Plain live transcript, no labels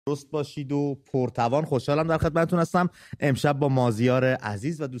درست باشید و پرتوان. خوشحالم در خدمتتون هستم امشب با مازیار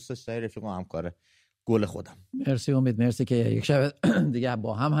عزیز و دوست داشتنی رفیق و همکار گل خودم. مرسی امید، مرسی که یک شب دیگه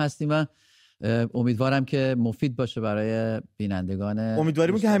با هم هستیم و امیدوارم که مفید باشه برای بینندگان.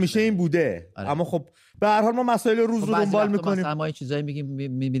 امیدواریم که همیشه این بوده. آره. اما خب به هر حال ما مسائل روز رو دنبال میکنیم. مثلا ما این چیزایی میگیم،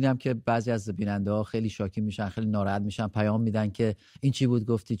 میبینم که بعضی از بیننده ها خیلی شاکی میشن، خیلی ناراحت میشن، پیام میدن که این چی بود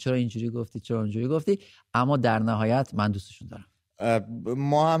گفتی، چرا اینجوری گفتی، چرا اونجوری گفتی، اما در نهایت من دوستشون دارم.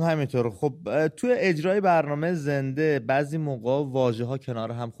 ما هم همینطور. خب توی اجرای برنامه زنده بعضی موقع واژه ها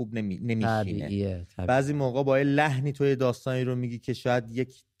کنار هم خوب نمیشینه. بعضی موقع با لحنی توی داستانی رو میگی که شاید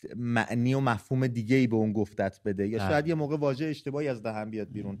یک معنی و مفهوم دیگه ای به اون گفتت بده، یا شاید یه موقع واژه اشتباهی از دهن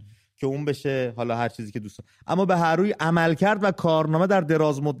بیاد بیرون که اون بشه حالا هر چیزی که دوست. اما به هر روی عملکرد و کارنامه در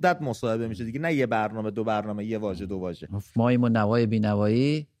دراز مدت مصاحبه میشه دیگه، نه یه برنامه دو برنامه، یه واژه دو واژه. ماییم و نوای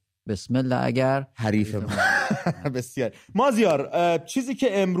بینوایی بسم الله اگر حریف بسیار. مازیار، چیزی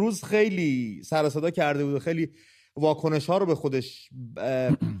که امروز خیلی سر و صدا کرده بود و خیلی واکنش ها رو به خودش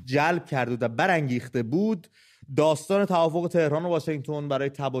جلب کرده بود و برانگیخته بود، داستان توافق تهران و واشنگتن برای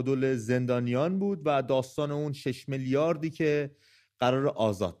تبادل زندانیان بود و داستان اون 6 میلیاردی که قرار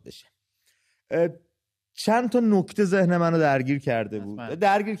آزاد بشه. چند تا نکته ذهن منو درگیر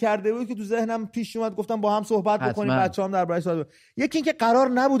کرده بود که تو ذهنم پیش اومد، گفتم با هم صحبت بکنیم، بچه‌ام درباره‌اش صحبت بکنیم. یکی این که قرار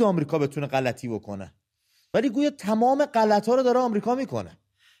نبود آمریکا بتونه غلطی بکنه، ولی گویا تمام غلط‌ها رو داره آمریکا میکنه.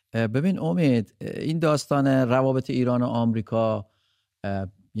 ببین امید، این داستان روابط ایران و آمریکا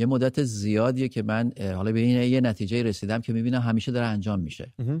یه مدت زیادیه که من حالا به این یه نتیجه رسیدم که میبینم همیشه داره انجام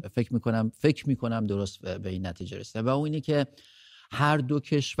میشه. فکر میکنم درست به این نتیجه رسیدم و اون اینه که هر دو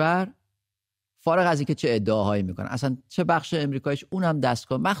کشور فارغ از اینکه چه ادعاهایی میکنن، اصلا چه بخش امریکاییش، اونم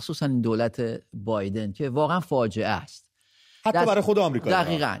دستگاه، مخصوصا این دولت بایدن که واقعا فاجعه است حتی برای خود آمریکا.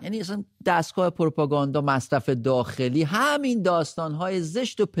 دقیقاً، یعنی اصلا دستگاه پروپاگاندا، مصرف داخلی، همین داستانهای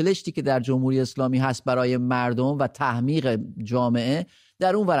زشت و پلشتی که در جمهوری اسلامی هست برای مردم و تحمیق جامعه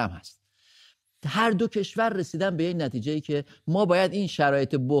در اون ورم هست. هر دو کشور رسیدن به این نتیجه‌ای که ما باید این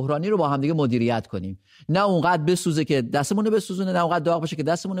شرایط بحرانی رو با هم دیگه مدیریت کنیم، نه اونقدر بسوزه که دستمون رو بسوزونه، نه اونقدر داغ بشه که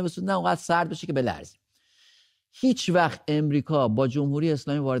دستمون رو بسوزونه، نه اونقدر سرد بشه که بلرزیم. هیچ وقت امریکا با جمهوری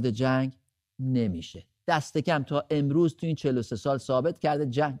اسلامی وارد جنگ نمیشه. دست کم تا امروز تو این 43 سال ثابت کرده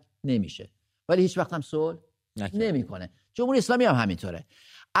جنگ نمیشه، ولی هیچ وقت هم صلح نمیکنه. جمهوری اسلامی هم همینطوره.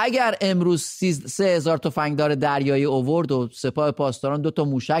 اگر امروز 3000 تفنگدار دریایی آورد و سپاه پاسداران 2 تا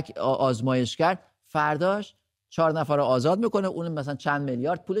موشک آزمایش کرد، فرداش 4 نفر رو آزاد میکنه، اون مثلا چند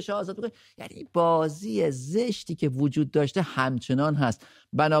میلیارد پولش آزاد میکنه. یعنی بازی زشتی که وجود داشته همچنان هست.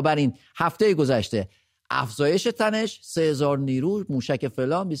 بنابراین هفته گذشته افزایش تنش، 3000 نیرو، موشک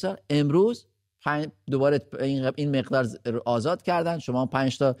فلان بیسار، امروز دوباره این مقدار آزاد کردن، شما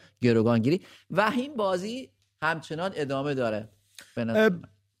 5 تا گروگانگیری و این بازی همچنان ادامه داره.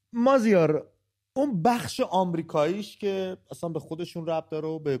 مازیار، اون بخش آمریکاییش که اصلا به خودشون ربط داره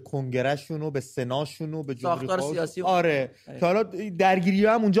و به کنگرهشون و به سناشون و به جمهوری خواهان، آره، که حالا درگیری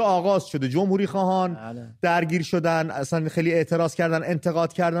هم اونجا آغاز شده، جمهوری خواهان درگیر شدن، اصلا خیلی اعتراض کردن،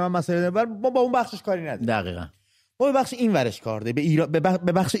 انتقاد کردن، مسائل ما با اون بخشش کاری نداریم. دقیقاً ما به بخش این ورش کار داریم، به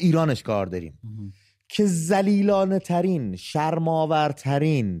بخش ایرانش کار داریم که ذلیلانه ترین،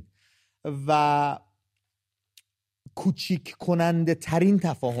 شرم‌آورترین و کوچیک کننده ترین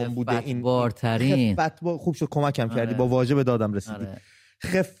تفاهم بوده. این خوب شد کمکم کردی، با واژه به دادم رسیدی.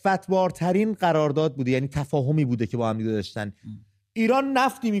 خفتبارترین قرارداد بوده، یعنی تفاهمی بوده که با هم دیگه داشتن. ایران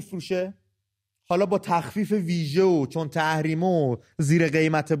نفتی میفروشه، حالا با تخفیف ویژه و چون تحریم و زیر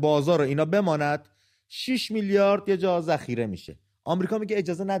قیمت بازار و اینا بماند، 6 میلیارد یه جا ذخیره میشه. آمریکا میگه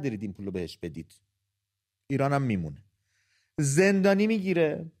اجازه ندارید این پولو بهش بدید. ایران هم میمونه. زندانی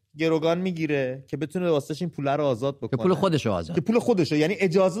میگیره، گروگان میگیره که بتونه واسش این پول رو آزاد بکنه، که پول خودشو یعنی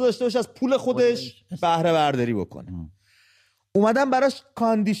اجازه داشته باشه از پول خودش بهره برداری بکنه. اومدن براش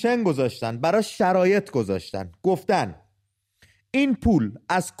کاندیشن گذاشتن، براش شرایط گذاشتن، گفتن این پول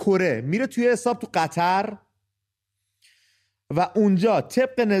از کره میره توی حساب تو قطر و اونجا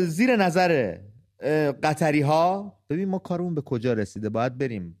طبق زیر نظر قطری ها، ببین ما کارمون به کجا رسیده، باید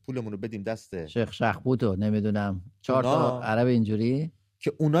بریم پولمون رو بدیم دست شیخ شخبوتو، نمیدونم 4 تا عرب اینجوری،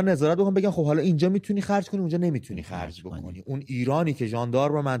 که اونا نظارت بکنن، بگن خب حالا اینجا میتونی خرج کنی، اونجا نمیتونی خرج بکنی. اون ایرانی که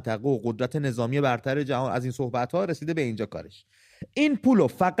ژاندارم منطقه و قدرت نظامی برتر جهان، از این صحبت ها رسیده به اینجا کارش. این پولو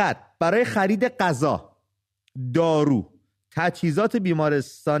فقط برای خرید غذا، دارو، تجهیزات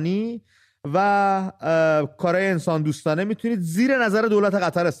بیمارستانی و کارهای انسان دوستانه میتونید زیر نظر دولت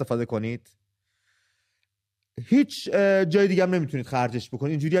قطر استفاده کنید. هیچ جای دیگه هم نمیتونید خرجش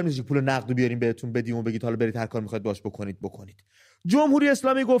بکنید. اینجوری هم نیست که پول نقد بیاریم بهتون بدیم و بگید حالا برید هر کار میخواید باش بکنید. جمهوری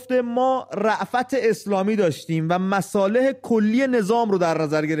اسلامی گفته ما رأفت اسلامی داشتیم و مصالح کلی نظام رو در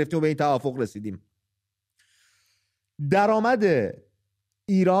نظر گرفتیم و به این توافق رسیدیم. درآمد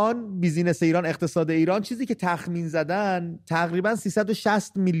ایران، بیزینس ایران، اقتصاد ایران، چیزی که تخمین زدن تقریبا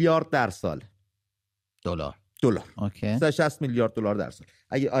 360 میلیارد در سال دلار. اوکی. 360 میلیارد دلار در سال.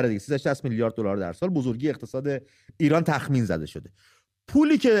 آره دیگه 360 میلیارد دلار در سال بزرگی اقتصاد ایران تخمین زده شده.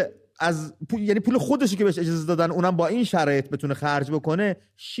 پولی که یعنی پول خودشی که بهش اجازه دادن اونم با این شرایط بتونه خرج بکنه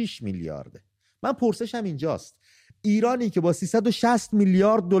 6 میلیارده. من پرسشم اینجاست، ایرانی که با 360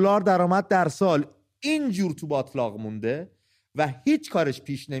 میلیارد دلار درآمد در سال اینجور تو باطلاق مونده و هیچ کارش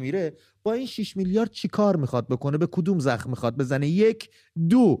پیش نمیره، با این 6 میلیارد چی کار میخواد بکنه؟ به کدوم زخم میخواد بزنه؟ 1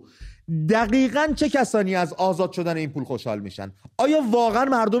 2 دقیقاً چه کسانی از آزاد شدن این پول خوشحال میشن؟ آیا واقعا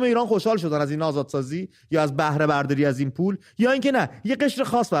مردم ایران خوشحال شدن از این آزادسازی یا از بهره برداری از این پول، یا اینکه نه یه قشر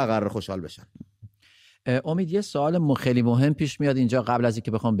خاص فقط قرار خوشحال بشن؟ امید، یه سوال خیلی مهم پیش میاد اینجا قبل از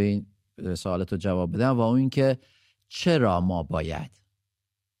اینکه بخوام به این سوالتو جواب بدم، و اون که چرا ما باید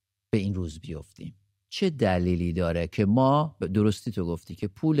به این روز بیفتیم؟ چه دلیلی داره که ما، درستی تو گفتی، که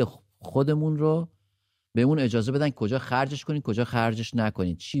پول خودمون رو به اون اجازه بدن کجا خرجش کنید کجا خرجش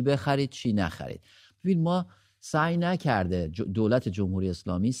نکنید، چی بخرید چی نخرید. ببین ما سعی نکرده، دولت جمهوری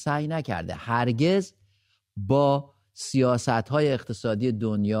اسلامی سعی نکرده هرگز با سیاست‌های اقتصادی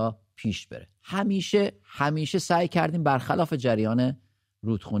دنیا پیش بره. همیشه سعی کردیم برخلاف جریان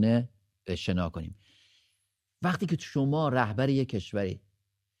رودخونه شنا کنیم. وقتی که شما رهبر یک کشوری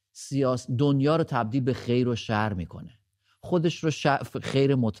دنیا رو تبدیل به خیر و شر میکنه، خودش رو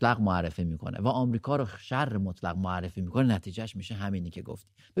خیر مطلق معرفی میکنه و آمریکا رو شر مطلق معرفی میکنه، نتیجهش میشه همینی که گفتی.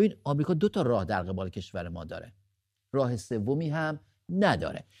 ببین آمریکا 2 تا راه در قبال کشور ما داره، راه سومی هم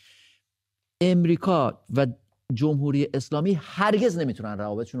نداره. امریکا و جمهوری اسلامی هرگز نمیتونن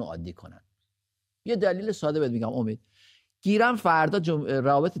روابطشون رو عادی کنن. یه دلیل ساده بهت میگم امید، گیرم فردا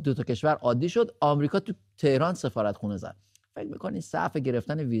روابط 2 تا کشور عادی شد، آمریکا تو تهران سفارتخونه زد. فکر می‌کنی صف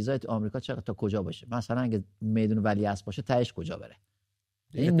گرفتن ویزای آمریکا چقدر تا کجا باشه؟ مثلا اگه میدون ولیعصر باشه تهش کجا بره؟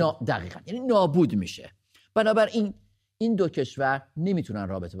 یعنی دقیقاً یعنی نابود میشه. بنابراین این 2 کشور نمیتونن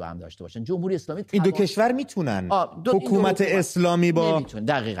رابطه با هم داشته باشن. جمهوری اسلامی این 2 کشور میتونن، حکومت اسلامی با نمیتونه.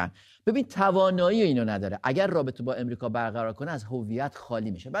 دقیقاً. ببین توانایی اینو نداره. اگر رابطه با امریکا برقرار کنه از هویت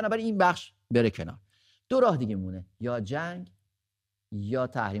خالی میشه. بنابراین این بخش بره کنار. 2 راه دیگه مونه، یا جنگ یا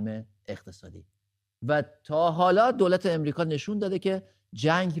تحریم اقتصادی. و تا حالا دولت امریکا نشون داده که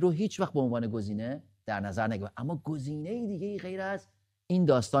جنگ رو هیچ وقت به عنوان گزینه در نظر نگیره، اما گزینه دیگه غیر از این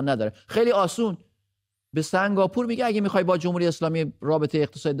داستان نداره. خیلی آسون به سنگاپور میگه اگه میخوای با جمهوری اسلامی رابطه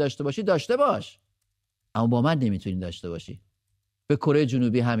اقتصادی داشته باشی داشته باش، اما با من نمیتونی داشته باشی. به کره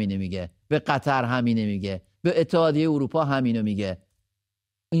جنوبی همینه میگه، به قطر همینه میگه، به اتحادیه اروپا همینو میگه.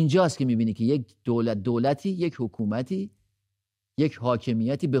 اینجاست که میبینی که یک دولتی، یک حکومتی، یک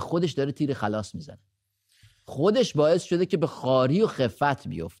حاکمیتی به خودش داره تیر خلاص میزنه. خودش باعث شده که به خواری و خفت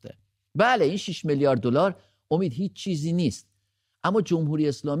بیفته. بله این 6 میلیارد دلار امید هیچ چیزی نیست، اما جمهوری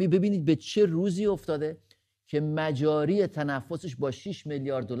اسلامی ببینید به چه روزی افتاده که مجاری تنفسش با 6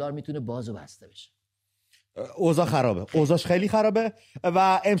 میلیارد دلار میتونه باز و بسته بشه. اوضاع خرابه، اوضاعش خیلی خرابه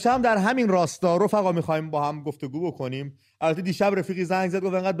و امشب در همین راستا رفقا میخوایم با هم گفتگو بکنیم. البته دیشب رفیقی زنگ زد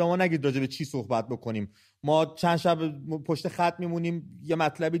گفت انقدر به ما نگید راجع به چی صحبت بکنیم، ما چند شب پشت خط میمونیم یه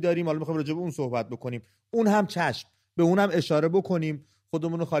مطلبی داریم حالا میخوایم راجع به اون صحبت بکنیم. اون هم چشم، به اونم اشاره بکنیم،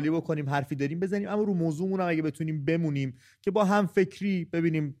 خودمون رو خالی بکنیم، حرفی داریم بزنیم، اما رو موضوعمون هم اگه بتونیم بمونیم که با هم فکری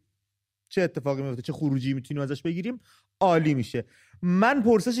ببینیم چه اتفاقی میفته، چه خروجی میتونیم ازش بگیریم، عالی میشه. من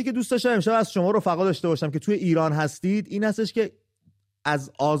پرسشی که دوست داشتم امشب از شما رفقا داشته باشم که توی ایران هستید این هستش که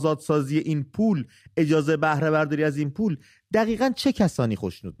از آزادسازی این پول، اجازه بهره برداری از این پول، دقیقاً چه کسانی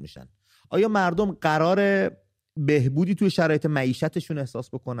خشنود میشن؟ آیا مردم قرار بهبودی توی شرایط معیشتشون احساس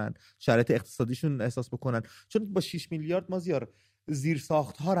بکنن، شرایط اقتصادیشون احساس بکنن؟ چون با 6 میلیارد مازیار زیر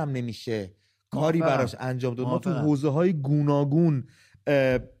ساخت‌ها هم نمیشه کاری براش انجام داد. ما تو حوزه‌های گوناگون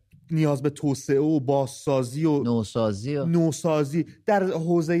نیاز به توسعه و بازسازی و نوسازی در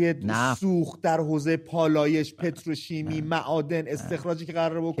حوزه سوخت، در حوزه پالایش، پتروشیمی، معادن، استخراجی که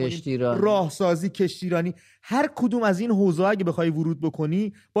قراره بکنیم، راهسازی، کشتیرانی، هر کدوم از این حوزه اگه بخوای ورود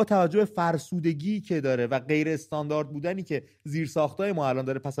بکنی با توجه به فرسودگی که داره و غیر استاندارد بودنی که زیرساختای ما الان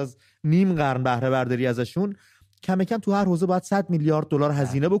داره پس از نیم قرن بهره برداری ازشون، کم کم تو هر حوزه باید 100 میلیارد دلار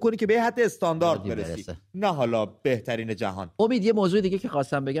هزینه بکنی که به حد استاندارد برسی، نه حالا بهترین جهان. امید یه موضوع دیگه که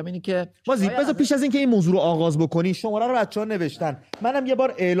خواستم بگم اینه که بذار پیش از این که این موضوع رو آغاز بکنی شماره رو بچه‌ها نوشتن، منم یه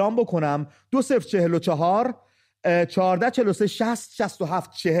بار اعلام بکنم 2044 14 43 60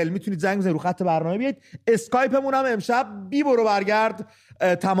 67 40 میتونید زنگ بزنید رو خط برنامه بیاید. اسکایپمون هم امشب بی برو برگرد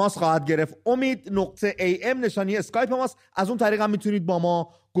تماس خواهد گرفت. امید.am نشانی اسکایپ ماست. از اون طریق هم میتونید با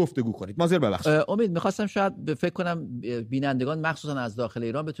ما گفتگو کنید. مازیار ببخشید. امید میخواستم شاید فکر کنم بینندگان مخصوصا از داخل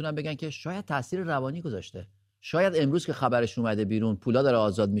ایران بتونن بگن که شاید تاثیر روانی گذاشته. شاید امروز که خبرش اومده بیرون پولا داره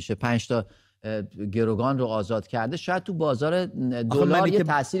آزاد میشه، 5 تا گروگان رو آزاد کرده، شاید تو بازار دلار یه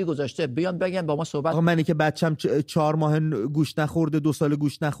تأثیری گذاشته. بیان بگن با ما صحبت. آقا منی که بچم 4 ماه گوشت نخورده، 2 سال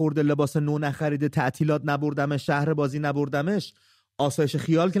گوشت نخورده، لباس نو نخریده، تعطیلات نبردمش، شهر بازی نبردمش، آسایش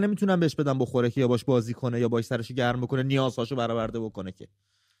خیال که نمیتونم بهش بدم بخوره که یا باش بازی کنه یا باش سرش گرم بکنه، نیازهاشو برآورده بکنه که.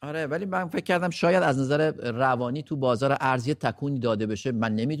 آره ولی من فکر کردم شاید از نظر روانی تو بازار ارزی تکونی داده بشه.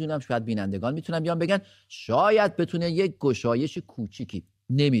 من نمیدونم، شاید بینندگان میتونن بیان بگن شاید بتونه یک گشایش کوچیکی،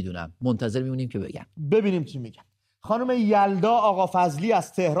 نمیدونم، منتظر میمونیم که بگن، ببینیم چی میگن. خانم یلدا آقا فضلی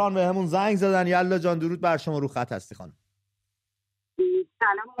از تهران به همون زنگ زدن. یلدا جان درود بر شما، رو خط هستی خانم.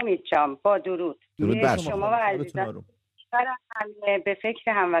 سلام امید جان، با درود بر شما و عزیزان. به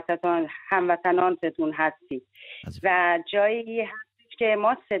فکر هموطنانتون هستی و جایی هستی که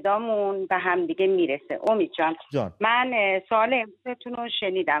ما صدامون به همدیگه میرسه. امید جان من سوال امروزتون رو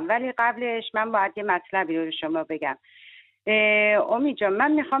شنیدم ولی قبلش من باید یه مطلبی رو شما بگم. امید جان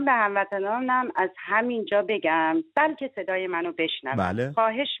من میخوام به هموطنانم از همینجا بگم بلکه صدای منو بشنون. بله.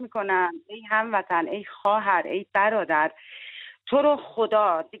 خواهش میکنم ای هموطن، ای خواهر، ای برادر، تو رو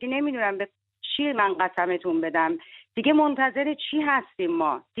خدا دیگه نمیدونم به چی من قسمتون بدم. دیگه منتظر چی هستیم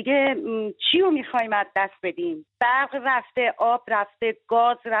ما؟ دیگه چی رو میخوایم از دست بدیم؟ برق رفته، آب رفته،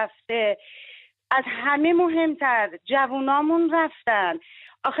 گاز رفته، از همه مهمتر جوونامون رفتن.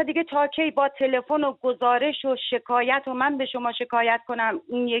 آخه دیگه تا کی با تلفن و گزارش و شکایت و من به شما شکایت کنم،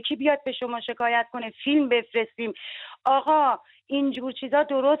 این یکی بیاد به شما شکایت کنه، فیلم بفرستیم؟ آقا اینجور چیزا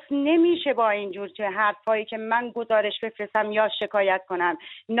درست نمیشه. با اینجور چه حرفایی که من گزارش بفرستم یا شکایت کنم.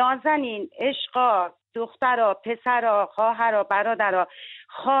 نازنین، عشقا، دخترا، پسرا، خواهرا، برادرا،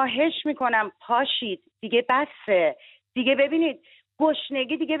 خواهش میکنم پاشید دیگه، بسه دیگه. ببینید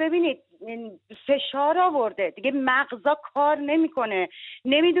گشنگی دیگه، ببینید فشار آورده دیگه، مغزا کار نمیکنه.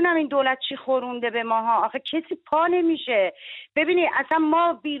 نمیدونم این دولت چی خورونده به ماها، آخه کسی پا نمیشه. ببینید اصلا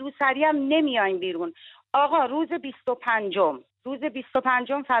ما بیروسری هم نمیایم بیرون. آقا روز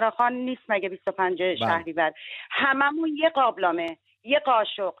 25 فراخوان نیست مگه 25 شهریور؟ هممون یه قابلمه، یه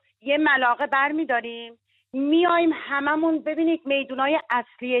قاشق، یه ملاقه برمیداریم میایم هممون. ببینید میدونای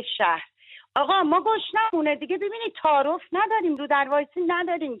اصلی شهر، آقا ما گشنمونه دیگه. ببینید تعارف نداریم، رو دروایسی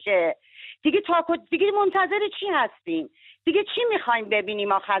نداریم که دیگه منتظر چی هستیم؟ دیگه چی میخوایم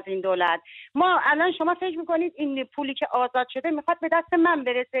ببینیم آخه از این دولت؟ ما الان شما فکر میکنید این پولی که آزاد شده میخواد به دست من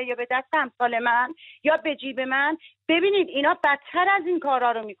برسه یا به دست امثال من یا به جیب من؟ ببینید اینا بدتر از این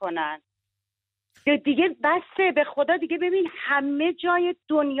کارا رو میکنن دیگه. بسه به خدا دیگه. ببین همه جای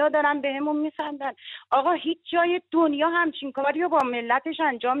دنیا دارن بهمون میخندن. آقا هیچ جای دنیا همچین کاری رو با ملتش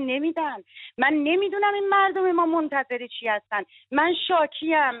انجام نمیدن. من نمیدونم این مردم ما منتظر چی هستن. من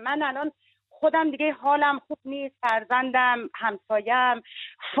شاکیم. من الان خودم دیگه حالم خوب نیست، فرزندم، همسایم،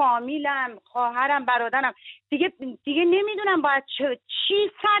 فامیلم، خواهرم، برادرم، دیگه نمیدونم باید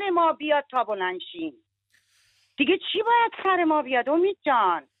چی سر ما بیاد تا بلند شیم. دیگه چی باید سر ما بیاد امید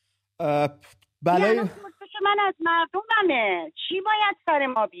جان؟ بله پرسش من از مردممه، چی باید سر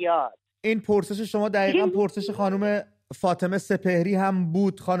ما بیاد؟ این پرسش شما دقیقاً پرسش خانم فاطمه سپهری هم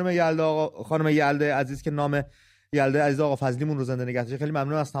بود. خانم یلدا عزیز که نام یلدا عزیز آقا فضلیمون رو زنده نگه داشته. خیلی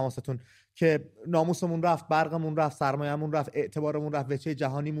ممنون از تماستون که ناموسمون رفت، برقمون رفت، سرمایه‌مون رفت، اعتبارمون رفت، وجه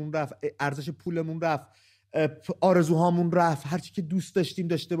جهانیمون رفت، ارزش پولمون رفت، آرزوهامون رفت، هر چی که دوست داشتیم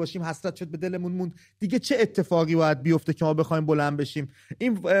داشته باشیم حسرت شد به دلمون موند. دیگه چه اتفاقی باید بیفته که ما بخوایم بلند بشیم؟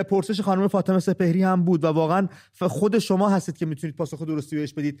 این پرسش خانم فاطمه سپهری هم بود و واقعا خود شما هستید که میتونید پاسخ درستی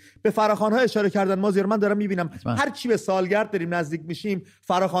بهش بدید. به فراخوان‌ها اشاره کردن مازیار، من دارم میبینم هر چی به سالگرد داریم نزدیک میشیم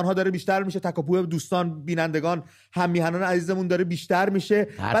فراخوان‌ها داره بیشتر میشه، تکاپو دوستان، بینندگان، هم میهنان عزیزمون داره بیشتر میشه،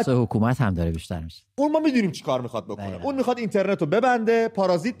 ترس حکومت هم داره بیشتر میشه. اون ما میدونیم چی کار میخواد بکنه. اون میخواد اینترنت رو ببنده،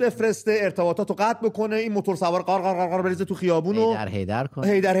 پارازیت بفرسته، ارتباطات رو قطع بکنه، این موتور سوار قار بریزه تو خیابون و هیدر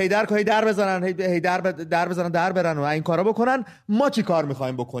بزنن در برن و این کارا بکنن. ما چی کار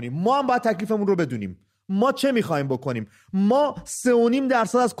میخوایم بکنیم؟ ما هم باید تکلیفمون رو بدونیم. ما چه میخوایم بکنیم؟ ما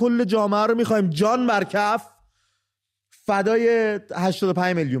 3.5% از کل جامعه رو میخوایم جان برکف فدای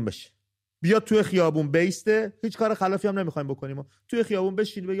 85 میلیون بشه، بیاد توی خیابون بیسته. هیچ کار خلافی هم نمیخوایم بکنیم. توی خیابون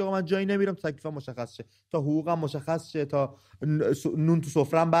بشین بگی آقا من جایی نمیرم تا تکلیفم مشخص شه، تا حقوقم مشخص شه، تا نون تو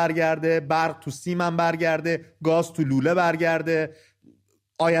سفرم برگرده، برق تو سیمم برگرده، گاز تو لوله برگرده،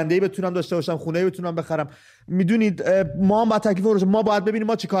 آینده‌ای بتونم داشته باشم، خونه‌ای بتونم بخرم. میدونید ما هم با تکلیف پروژه ما باید ببینیم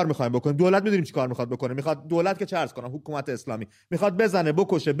ما چیکار می‌خوایم بکنیم. دولت می‌دونیم چیکار می‌خواد بکنه. می‌خواد دولت که چه عرض کنم، حکومت اسلامی می‌خواد بزنه،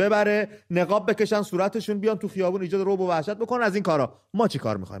 بکشه، ببره، نقاب بکشن صورتشون، بیان تو خیابون ایجاد رعب و وحشت بکنن. از این کارا ما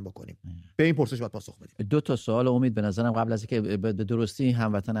چیکار می‌خوایم بکنیم؟ به این پرسش باید پاسخ بدیم. 2 سوال امید به نظرم قبل از اینکه به درستی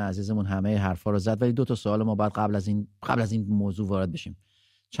هموطن عزیزمون همه حرفا رو زد، ولی 2 سوال ما باید قبل از این موضوع وارد بشیم.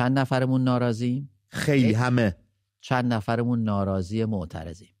 چند نفرمون ناراضی؟ خیلی همه. چند نفرمون ناراضی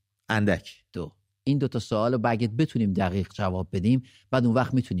معترضی؟ اندک. 2. این 2 سوال رو اگه بتونیم دقیق جواب بدیم، بعد اون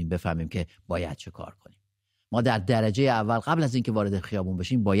وقت میتونیم بفهمیم که باید چه کار کنیم. ما در درجه اول قبل از اینکه وارد خیابون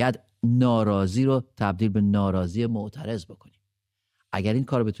بشیم باید ناراضی رو تبدیل به ناراضی معترض بکنیم. اگر این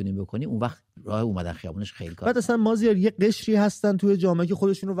کارو بتونیم بکنیم، اون وقت راه اومدن خیابونش خیلی کار. بعد اصلا مازیار یه قشری هستن توی جامعه که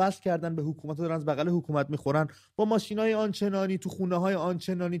خودشون رو وصل کردن به حکومت و دارن از بغل حکومت میخورن، با ماشینای آنچنانی، تو خونه‌های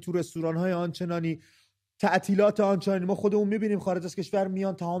آنچنانی، تو رستوران‌های آنچنانی، تعطیلات آنچنانی. ما خودمون می‌بینیم خارج از کشور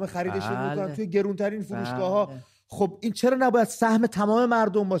میان تمام خریدشون میکنن توی گرونترین فروشگاه‌ها. خب این چرا نباید سهم تمام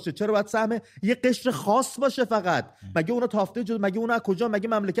مردم باشه؟ چرا باید سهم یه قشر خاص باشه فقط؟ مگه اونا تافته جدا؟ مگه اونا از کجا؟ مگه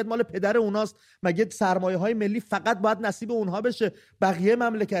مملکت مال پدر اوناست؟ مگه سرمایه‌های ملی فقط باید نصیب اونها بشه؟ بقیه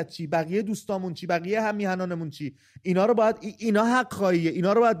مملکت چی؟ بقیه دوستامون چی؟ بقیه هم میهنانمون چی؟ اینا رو باید اینا حق خواهیه،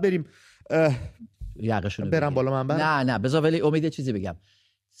 اینا رو باید بریم یقشون برم بالا منبر. نه بذار ولی امید چیزی بگم.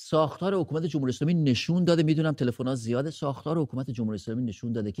 ساختار حکومت جمهوری اسلامی نشون داده، میدونم تلفن‌ها زیاده، ساختار حکومت جمهوری اسلامی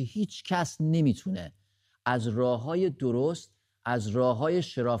نشون داده که هیچ کس نمیتونه از راه‌های درست، از راه‌های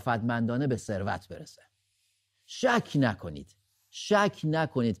شرافتمندانه به ثروت برسه. شک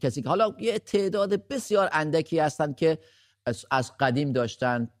نکنید کسی که حالا یه تعداد بسیار اندکی هستن که از قدیم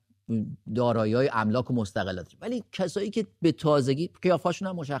داشتن دارایی‌های املاک و مستقلاتی، ولی کسایی که به تازگی قیافه‌شون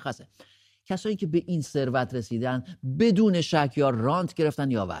هم مشخصه، کسایی که به این ثروت رسیدن بدون شک یا رانت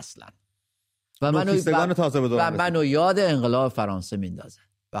گرفتن یا وصلن. و منو یاد انقلاب فرانسه میندازه،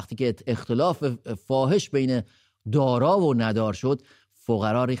 وقتی که اختلاف فاحش بین دارا و ندار شد،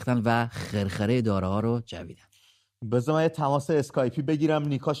 فقرا ریختن و خرخره داراها رو جویدن. بذار من یه تماس اسکایپی بگیرم.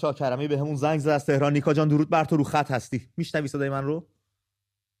 نیکا شاکرمی بهمون زنگ زد از تهران. نیکا جان درود بر تو، رو خط هستی، میشنوی صدای من رو؟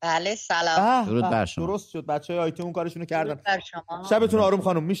 بله سلام. درود بر شما. درست شد، بچهای آیتی اون کارشونو کردن. درود بر شما. شبتون آروم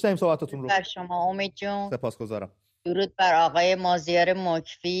خانم، میشنویم صحبتاتون رو. درود بر شما امید جون. سپاسگزارم. درود بر آقای مازیار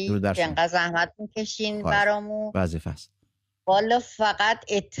مکفی که انقدر زحمت میکشین برامون. وظیفه است. والا فقط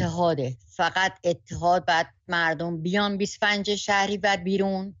اتحاد بعد مردم بیان 25 شهریور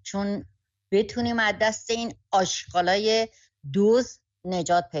بیرون، چون بتونیم از دست این آشغالای دوز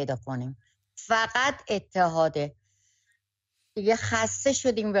نجات پیدا کنیم. فقط اتحاده. دیگه خسته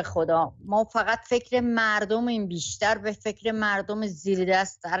شدیم به خدا. ما فقط فکر مردمیم، بیشتر به فکر مردم زیر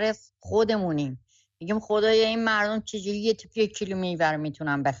دستر خودمونیم. میگیم خدایا این مردم چجوری یه تیپ 1 کیلو میوه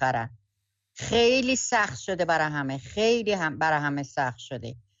میتونن بخرن. خیلی سخت شده برای همه، برای همه سخت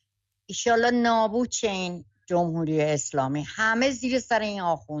شده. ایشالله نابود چه این جمهوری اسلامی، همه زیر سر این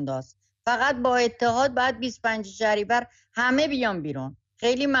آخونداست. فقط با اتحاد بعد 25 شهریور همه بیان بیرون.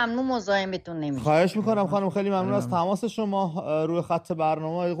 خیلی ممنون، مزاحمتون نمیشه. خواهش میکنم خانم، خیلی ممنون از تماس شما روی خط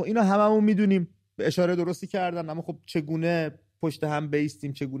برنامه. اینا هممون میدونیم، به اشاره درستی کردن، اما خب چگونه پشت هم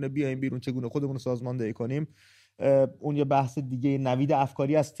بیستیم، چگونه بیایم بیرون، چگونه خودمون رو سازماندهی کنیم، اون یه بحث دیگه. نوید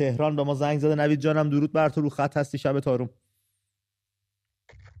افکاری از تهران به ما زنگ زده. نوید جانم درود بر تو، رو خط هستی، شبت آروم.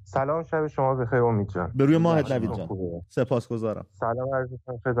 سلام، شب شما بخیر امید جان. به روی ماهت نوید جان. سپاسگزارم. سلام عرض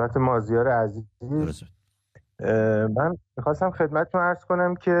می‌کنم خدمت مازیار عزیز. من می‌خواستم خدمتتون عرض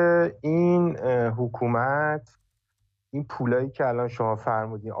کنم که این حکومت، این پولایی که الان شما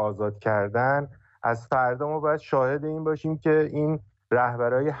فرمودین آزاد کردن، از فردا ما باید شاهد این باشیم که این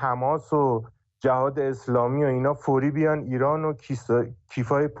رهبرای حماس و جهاد اسلامی و اینا فوری بیان ایران و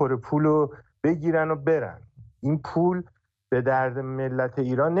کیفای پر پول رو بگیرن و برن. این پول به درد ملت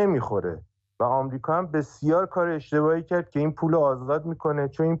ایران نمیخوره و آمریکا هم بسیار کار اشتباهی کرد که این پول رو آزاد میکنه،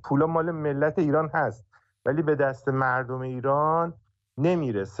 چون این پولا مال ملت ایران هست ولی به دست مردم ایران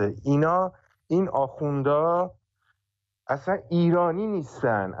نمیرسه. این آخوندا اصلا ایرانی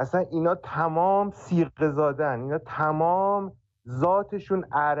نیستن، اصلا اینا تمام سیغه زادن، اینا تمام ذاتشون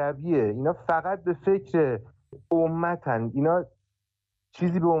عربیه، اینا فقط به فکر امتن، اینا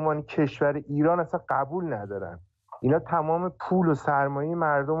چیزی به عنوان کشور ایران اصلا قبول ندارن. اینا تمام پول و سرمایه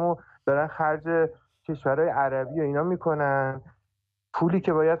مردم رو دارن خرج کشورهای عربی و اینا میکنن، پولی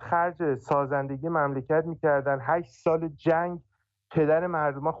که باید خرج سازندگی مملکت میکردن. 8 سال جنگ پدر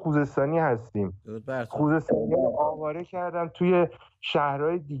مردم ها خوزستانی هستیم، خوزستانی رو آواره کردن توی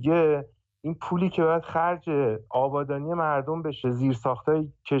شهرهای دیگه. این پولی که باید خرج آبادانی مردم بشه، زیرساختای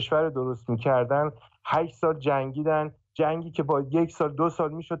کشور درست میکردن، 8 سال جنگیدن جنگی که با 1 سال 2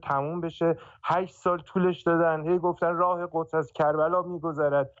 سال میشد تموم بشه 8 سال طولش دادن، هی گفتن راه قدس از کربلا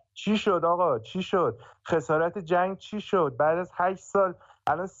میگذرد. چی شد آقا؟ چی شد؟ خسارت جنگ چی شد؟ بعد از 8 سال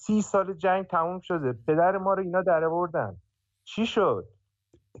الان 30 سال جنگ تموم شده، پدر ما رو اینا در آوردن. چی شد؟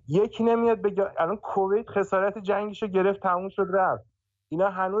 یکی نمیاد بگه الان کویت خسارت جنگیشو گرفت تموم شد رفت. اینا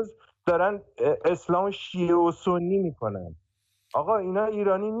هنوز دارن اسلام شیعه و سنی میکنن. آقا اینا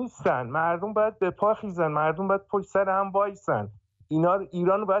ایرانی نیستن، مردم باید به پا خیزن، مردم باید پشت سر هم وایسن.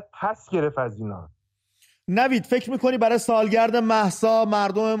 ایران باید پس گرفت از اینا. نوید فکر میکنی برای سالگرد مهسا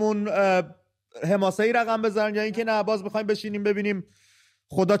مردممون حماسه‌ای رقم بزنن یا اینکه نه باز میخوایم بشینیم ببینیم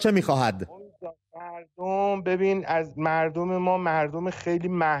خدا چه میخواهد؟ مردم ببین، از مردم ما مردم خیلی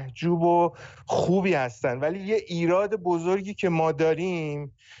محجوب و خوبی هستن، ولی یه ایراد بزرگی که ما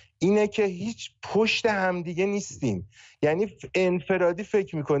داریم اینه که هیچ پشت همدیگه نیستیم. یعنی انفرادی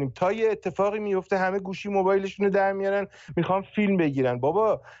فکر میکنیم، تا یه اتفاقی میفته همه گوشی موبایلشون رو در میارن میخوان فیلم بگیرن.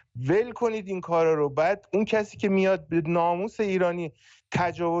 بابا ول کنید این کارا رو. بعد اون کسی که میاد به ناموس ایرانی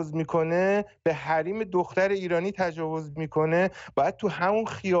تجاوز میکنه، به حریم دختر ایرانی تجاوز میکنه، باید تو همون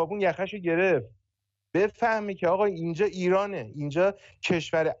خیابون یخشو گرفت. بفهمی که آقا اینجا ایرانه، اینجا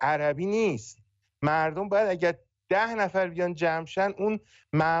کشور عربی نیست. مردم باید اگر 10 نفر بیان جمعشن، اون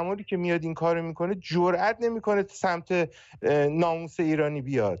مأموری که میاد این کارو میکنه جرئت نمیکنه سمت ناموس ایرانی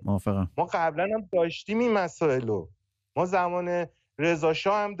بیاد. موافقم. ما قبلا هم داشتیم این مسائلو، ما زمان رضا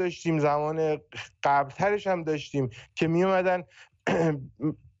شاه هم داشتیم، زمان قبلترش هم داشتیم که میومدن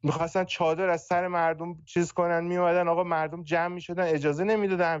میخواستن چادر از سر مردم چیز کنن، میومدن آقا مردم جمع میشدن، اجازه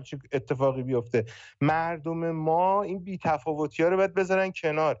نمیدادن همچین اتفاقی بیفته. مردم ما این بی‌تفاوتی‌ها رو باید بذارن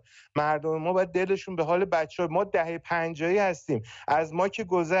کنار. مردم ما باید دلشون به حال بچه‌ها. ما دهه 50 هستیم، از ما که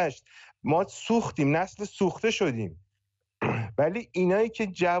گذشت، ما سوختیم، نسل سوخته شدیم. ولی اینایی که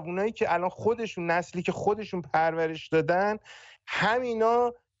جوونایی که الان خودشون نسلی که خودشون پرورش دادن،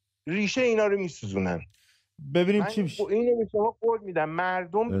 همینا ریشه اینا رو میسوزونن. ببینیم چی میشه. اینو به شما قول میدم،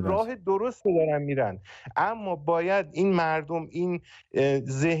 مردم راه درست دارن میرن، اما باید این مردم این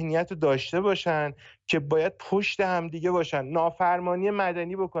ذهنیت رو داشته باشن که باید پشت هم دیگه باشن، نافرمانی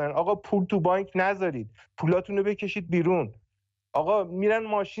مدنی بکنن. آقا پول تو بانک نذارید، پولاتون رو بکشید بیرون. آقا میرن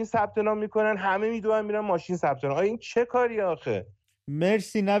ماشین ثبت نام میکنن، همه میدونن میرن ماشین ثبت نام. این چه کاری آخه؟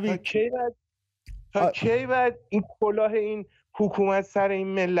 مرسی نوید. تا کی بعد این کلاه این حکومت سر این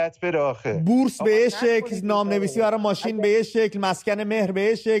ملت بره آخه؟ بورس به یه شکل، نامنویسی برای ماشین به یه شکل، مسکن مهر به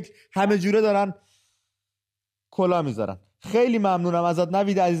یه شکل، همه جوره دارن کلاه میذارن. خیلی ممنونم ازت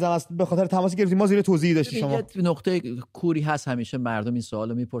نوید عزیزم، به خاطر تماسی گرفتیم. ما زیر توضیح داشتی شما. یه نقطه کوری هست، همیشه مردم این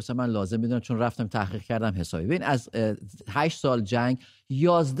سوالو میپرسن، من لازم میدونم چون رفتم تحقیق کردم حسابی. ببین از 8 سال جنگ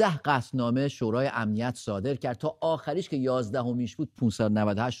 11 قطعنامه شورای امنیت صادر کرد، تا آخریش که 11میش بود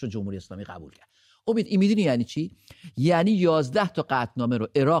 598 رو جمهوری اسلامی قبول کرد. امید این میدونی یعنی چی؟ یعنی 11 تا قطعنامه رو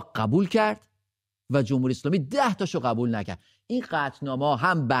عراق قبول کرد و جمهوری اسلامی 10 تاشو قبول نکرد. این قطعنامه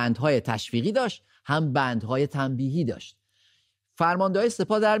هم بندهای تشویقی داشت، هم بندهای تنبیهی داشت. فرمانده‌های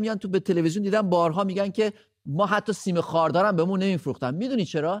سپاه در میان، تو به تلویزیون دیدم بارها میگن که ما حتی سیم خاردار هم بهمون نمیفروختن. میدونی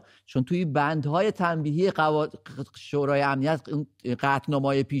چرا؟ چون توی بندهای تنبیهی شورای امنیت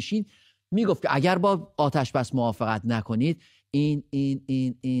قطعنامه‌های پیشین میگفت که اگر با آتش بس موافقت نکنید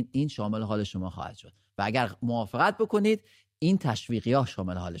این شامل حال شما خواهد شد و اگر موافقت بکنید این تشویقی‌ها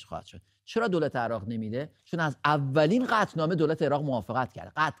شامل حالش خواهد شد. چرا دولت عراق نمیده؟ چون از اولین قطعنامه دولت عراق موافقت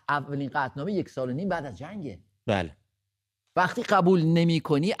کرد. اولین قطعنامه 1.5 سال بعد از جنگه. بله. وقتی قبول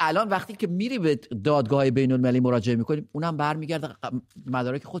نمی‌کنی، الان وقتی که میری به دادگاه بین‌المللی مراجعه می‌کنی، اونم برمیگرده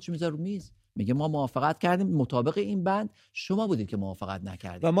مدارک خودش میذاره رو میز، میگه ما موافقت کردیم مطابق این بند، شما بودید که موافقت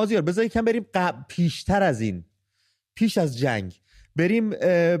نکردید. و مازیار بذار یکم بریم پیشتر از این، پیش از جنگ بریم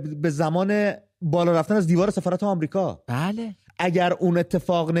به زمان بالا رفتن از دیوار سفارت آمریکا. بله. اگر اون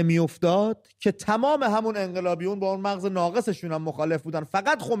اتفاق نمیافتاد که تمام همون انقلابیون با اون مغز ناقصشون هم مخالف بودن،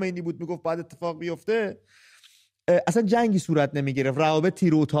 فقط خمینی بود میگفت باید اتفاق بیفته، اصلا جنگی صورت نمیگرفت، روابط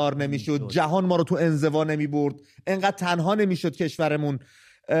تیر و تار نمیشد، جهان ما رو تو انزوا نمیبرد، انقدر تنها نمیشد کشورمون.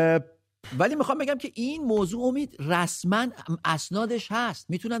 ولی میخوام بگم که این موضوع امید رسما اسنادش هست،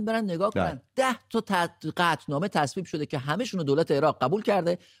 میتونن برن نگاه کنن. 10 تا قطعنامه تصویب شده که همشون رو دولت عراق قبول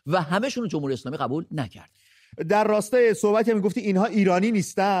کرده و همشون رو جمهوری اسلامی قبول نکرد. در راستای صحبتی که میگفتی اینها ایرانی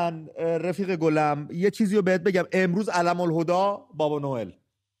نیستن، رفیق گلم یه چیزی رو بهت بگم. امروز علم الهدا بابا نوئل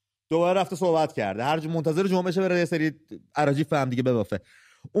دوباره رفته صحبت کرده، هر منتظر جمعه شه بره یه سری اراجیف فهم دیگه ببافه.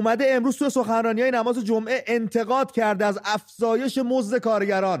 اومده امروز تو سخنرانی‌های نماز جمعه انتقاد کرده از افزایش مزد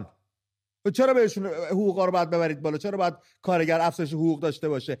کارگران. چرا بهشون حقوقا رو باید ببرید بالا؟ چرا باید کارگر افزایش حقوق داشته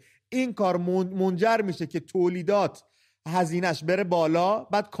باشه؟ این کار منجر میشه که تولیدات هزینه‌اش بره بالا،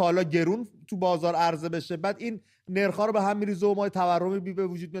 بعد کالا گرون تو بازار عرضه بشه، بعد این نرخ‌ها رو به هم میریزه و ما تورمی به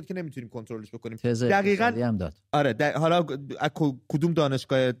وجود میاد که نمیتونیم کنترلش بکنیم. دقیقاً هم داد. آره حالا کدوم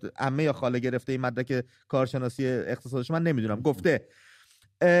دانشگاه عمه یا خاله گرفته این مدرک کارشناسی اقتصادش من نمیدونم، گفته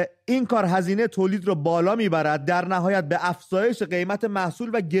این کار هزینه تولید رو بالا میبرد، در نهایت به افزایش قیمت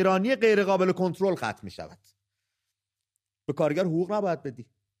محصول و گرانی غیر قابل کنترل ختم میشود. به کارگر حقوق نباید بدی،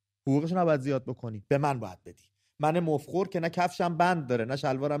 حقوقش نباید زیاد بکنی، به من باید بدی. من مفخور که نه کفشم بند داره، نه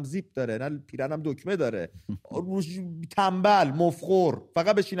شلوارم زیپ داره، نه پیرنم دکمه داره، تنبل مفخور،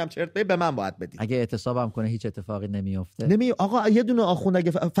 فقط بشینم چرت به من باید بدی. اگه اعتصابم کنه هیچ اتفاقی نمیفته. آقا یه دونه آخوند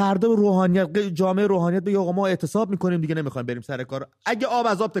اگه فردا روحانیت جامعه روحانیت بگه آقا ما اعتصاب میکنیم دیگه نمیخوایم بریم سر کار، اگه آب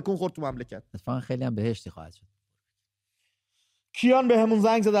از آب تکون خورد تو مملکت، اتفاقا خیلی هم بهشتی خواهد شد. کیان بهمون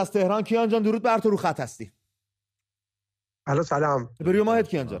زنگ زد از تهران. کیان جان درود بر تو، رو خط هستی. الو سلام. بروی ماهت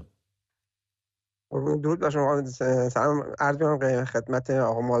کیان جان. درود بر شما. سلام عرض می‌کنم خدمت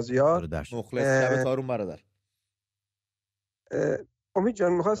آقا مازیار. مخلص، شب تارون برادر. امید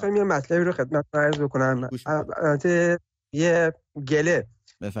جان می‌خواستم یه مطلبی رو خدمت عرض بکنم. البته یه گله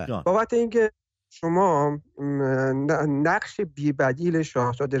بابت اینکه شما نقش بی‌بدیل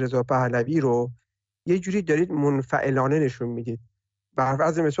شاهزاده رضا پهلوی رو یه جوری دارید منفعلانه نشون میدید. به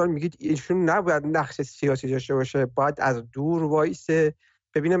فرض مثال میگید ایشون نباید نقش سیاسی داشته باشه، باید از دور وایسه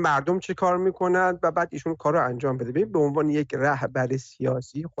ببینه مردم چه کار میکنن و بعد ایشون کار رو انجام بده. ببین به عنوان یک رهبر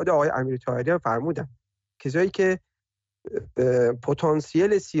سیاسی، خود آقای امیرطاهری هم فرمودن کسایی که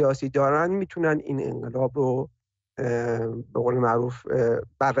پتانسیل سیاسی دارن میتونن این انقلاب رو به قول معروف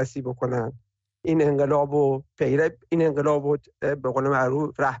بررسی بکنن، این انقلاب رو به قول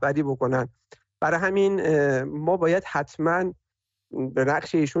معروف رهبری بکنن. برای همین ما باید حتما به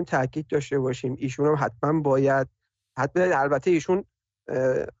نقش ایشون تاکید داشته باشیم. ایشون هم حتما البته ایشون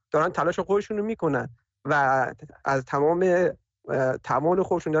دارن تلاش خودشون رو میکنن و از تمام توان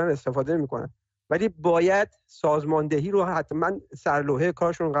خودشون دارن استفاده میکنن، ولی باید سازماندهی رو حتما سرلوحه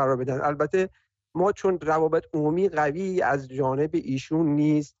کارشون قرار بدن. البته ما چون روابط عمومی قوی از جانب ایشون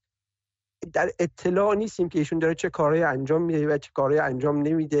نیست، در اطلاع نیستیم که ایشون داره چه کارهایی انجام میده و چه کارهایی انجام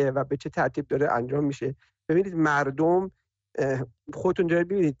نمیده و به چه ترتیب داره انجام میشه. ببینید مردم خودتون داره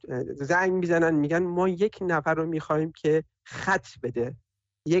ببینید زنگ میزنن میگن ما یک نفر رو میخوایم که خط بده،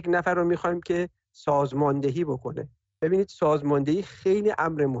 یک نفر رو میخوایم که سازماندهی بکنه. ببینید سازماندهی خیلی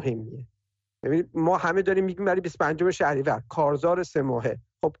امر مهمیه. ببینید ما همه داریم میگیم برای 25 شهریور کارزار 3 ماهه.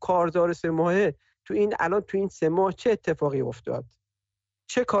 خب کارزار 3 ماهه تو این 3 ماه چه اتفاقی افتاد؟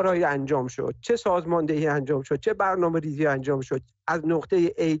 چه کارهایی انجام شد؟ چه سازماندهی انجام شد؟ چه برنامه ریزی انجام شد؟ از نقطه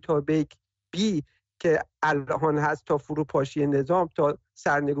A تا B که الان هست تا فروپاشی نظام، تا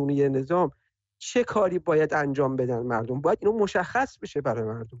سرنگونی نظام، چه کاری باید انجام بدن مردم؟ باید اینو مشخص بشه برای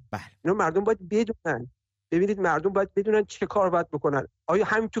مردم. اینو مردم باید بدونن. ببینید مردم باید بدونن چه کار باید بکنن. آیا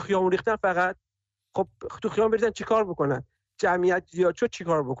همین تو خیابون ریختن فقط؟ خب تو خیابون بریزن چه کار بکنن؟ جمعیت زیاد شد چه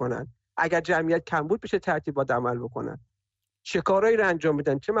کار بکنن؟ اگر جمعیت کم بود بشه ترتیبات عمل بکنن. چه کارهایی رو انجام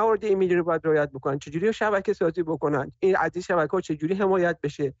بدن؟ چه موارد ایمیلی رو باید رعایت بکنن؟ چجوری شبکه سازی بکنن؟ این از این شبکه‌ها چجوری حمایت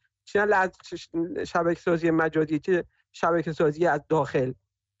بشه؟ چه از شبکه سازی مجازی، چه شبکه سازی از داخل.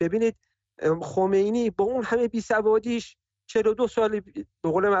 ببینید خمینی با اون همه بی‌سوادیش 42 سال به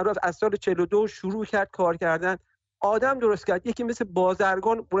قول معروف از سال 42 شروع کرد کار کردن، آدم درست کرد. یکی مثل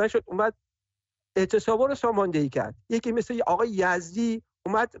بازرگان بلند شد اومد اعتصابا رو ساماندهی کرد. یکی مثل آقای یزدی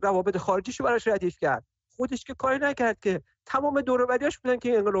اومد روابط خارجیشو براش ردیف کرد. خودش که کاری نکرد، که تمام دور و بریاش بودن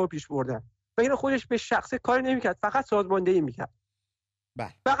که انقلاب پیش بردن و این خودش به شخصه کاری نمیکرد، فقط سازماندهی میکرد.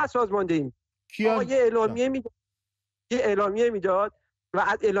 فقط سازماندهی. یه اعلامیه میداد و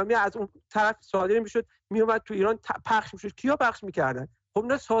از اعلامیه از اون طرف صادر میشد، میومد تو ایران پخش میشد. کیا پخش میکردن؟ خب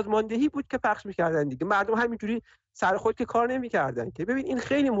نه سازماندهی بود که پخش میکردن دیگه. مردم همینجوری سر خود که کار نمیکردن که. ببین این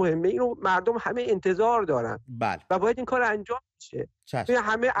خیلی مهمه، اینو مردم همه انتظار دارن. و باید این کار انجام بشه.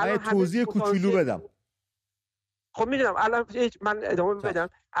 همه توضیح کوچولو بدم. خب میدونم الان من ادامه بدم.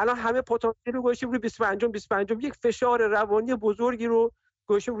 الان همه پتانسیل رو گذاشتیم روی 25 یک فشار روانی بزرگی رو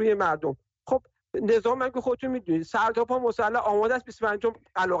گذاشتیم روی مردم. خب نظام هم که خودتون میدونید سرتاپا مسلح آماده است 25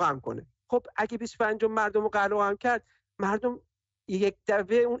 قلقم کنه. خب اگه 25 مردم رو قلقم کرد، مردم یک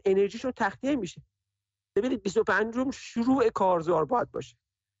دفعه اون انرژیشون تخلیه میشه. ببینید 25 شروع کارزار باید باشه.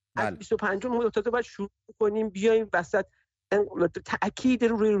 از 25 تازه باید شروع کنیم بیایم وسط. تأکید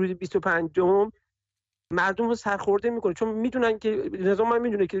روی 25 مردم رو سرخورده میکنه، چون میدونن که نظام هم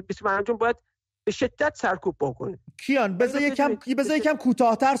میدونه که 25 باید به شدت سرکوب بکنه. کیان بذار یکم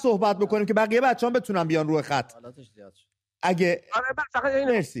کوتاه‌تر صحبت بکنیم که بقیه بچه‌ها بتونن بیان روی خط. اگه فقط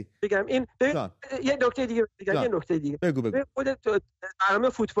مرسی بگم این یه نکته دیگه بگو. خودت برنامه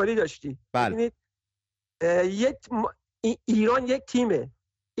فوتبالی داشتی. ببینید ایران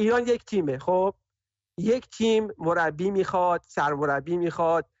یک تیمه. خب یک تیم مربی میخواد، سرمربی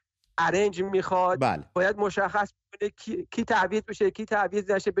میخواد، ارنج میخواد. بله. باید مشخص کنه کی تعویض بشه، کی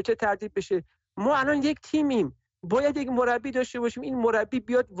تعویض نشه، به چه ترتیب بشه. ما الان یک تیمیم، باید یک مربی داشته باشیم، این مربی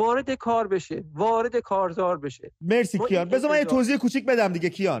بیاد وارد کار بشه، وارد کارزار بشه. مرسی کیان. بذار من یه توضیح کوچیک بدم دیگه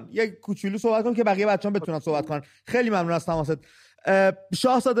کیان، یه کوچولو صحبت کنم که بقیه بچه‌ها بتونن صحبت کنن. خیلی ممنون از تماست.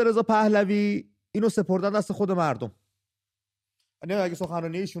 شاهزاده رضا پهلوی اینو سپردن دست خود مردم. نه اگه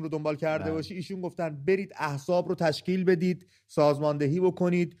سخنرانی ایشون رو دنبال کرده باشی، ایشون گفتن برید احزاب رو تشکیل بدید، سازماندهی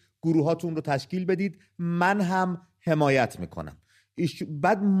بکنید، گروهاتون رو تشکیل بدید، من هم حمایت میکنم.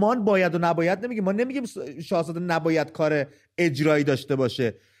 بعد ما باید و نباید نمیگیم، ما نمیگیم شاهزاده نباید کار اجرایی داشته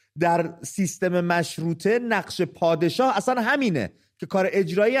باشه. در سیستم مشروطه نقش پادشاه اصلا همینه که کار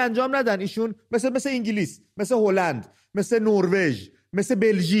اجرایی انجام ندن. ایشون مثل انگلیس، مثل هلند، مثل نروژ، مثل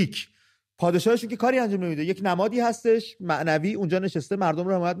بلژیک، پادشاهشون که کاری انجام نمیده، یک نمادی هستش معنوی اونجا نشسته، مردم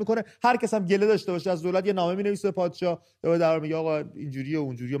رو حمایت میکنه. هر کس هم گله داشته باشه از دولت یه نامه مینویسه به پادشاه، در میگه آقا اینجوریه و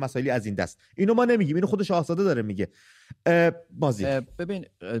اونجوریه، مسائلی از این دست. اینو ما نمیگیم، اینو خود شاهزاده داره میگه. مازیار ببین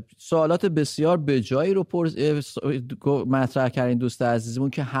سوالات بسیار به جایی رو مطرح کردین دوست عزیزمون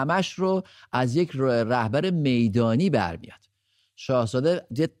که همش رو از یک رهبر میدانی برمیاد. شاهزاده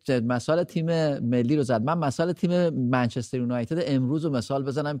مثال تیم ملی رو زد، من مثال تیم منچستر یونایتد امروز رو مثال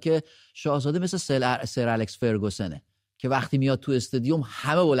بزنم که شاهزاده مثل سر الکس فرگوسنه که وقتی میاد تو استادیوم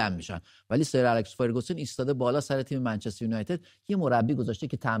همه بلند میشن، ولی سر الکس فرگوسن ایستاده بالا سر تیم منچستر یونایتد، یه مربی گذاشته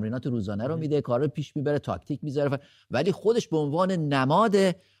که تمرینات روزانه رو میده، کارو پیش میبره، تاکتیک میذاره، ولی خودش به عنوان نماد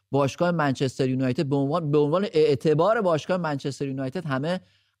باشگاه منچستر یونایتد، به عنوان اعتبار باشگاه منچستر یونایتد همه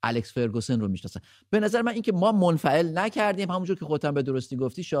الکس فرگوسن رو میشناسن. به نظر من این که ما منفعل نکردیم، همونجور که خودت هم به درستی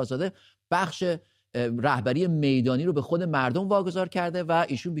گفتی، شاهزاده بخش رهبری میدانی رو به خود مردم واگذار کرده و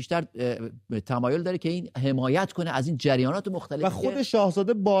ایشون بیشتر تمایل داره که این حمایت کنه از این جریانات مختلف. و خود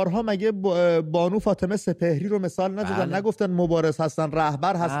شاهزاده بارها مگه بانو فاطمه سپهری رو مثال نزدن؟ نگفتن مبارز هستن،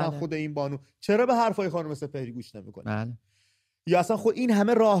 رهبر هستن؟ خود این بانو چرا به حرفای خانم سپهری گوش نمیکنه؟ یا اصلا خود این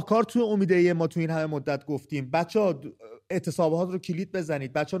همه راهکار توی امیده ما تو این همه مدت گفتیم بچه‌ها اعتصابات رو کلید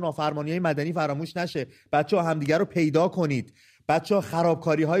بزنید، بچه‌ها نافرمانی‌های مدنی فراموش نشه، بچه‌ها همدیگه رو پیدا کنید، بچه‌ها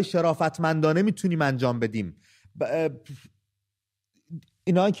خرابکاری‌های شرافتمندانه میتونیم انجام بدیم.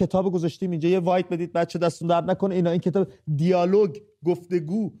 اینا این کتاب گذاشتیم اینجا، یه وایت بدید بچه دستون درد نکنه. اینا این کتاب دیالوگ،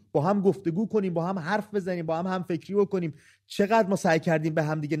 گفتگو، با هم گفتگو کنیم، با هم حرف بزنیم، با هم فکری بکنیم. چقدر ما سعی کردیم به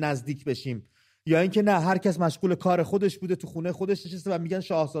هم دیگه نزدیک بشیم، یا اینکه نه هر کس مشغول کار خودش بوده، تو خونه خودش نشسته و میگن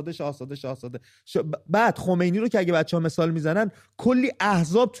شاهزاده شاهزاده شاهزاده. بعد خمینی رو که اگه بچه‌ها مثال میزنن، کلی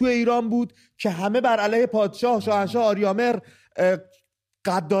احزاب توی ایران بود که همه بر علیه پادشاه شاهنشاه آریامر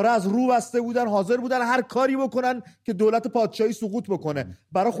قداره از رو بسته بودن، حاضر بودن هر کاری بکنن که دولت پادشاهی سقوط بکنه.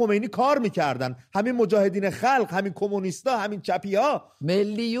 برای خمینی کار میکردن، همین مجاهدین خلق، همین کمونیستا، همین چپی‌ها،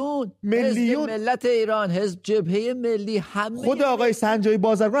 میلیون ملت ایران، حزب جبهه ملی، همه خود آقای سنجایی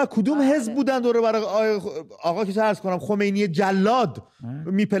بازرگان کدوم حزب بودن دوره برای آقا که عرض کنم خمینی جلاد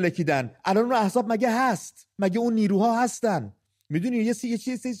میپلکیدن؟ الان اون احزاب مگه هست؟ مگه اون نیروها هستن؟ میدونی یه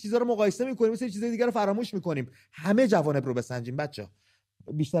چیزا رو مقایسه میکنیم، مثل چیزای دیگه رو فراموش میکنیم. همه جوانب رو بسنجیم بچه.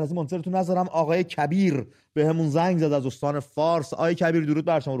 بیشتر از این منتظرتون نذارم. آقای کبیر به همون زنگ زد از استان فارس. آقای کبیر درود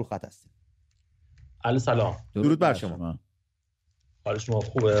بر شما، رو خط هستید. علی سلام. درود بر شما. حال شما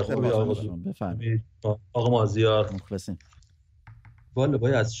خوبه؟ بفرمایید. آقا مازیار مخلصیم. والا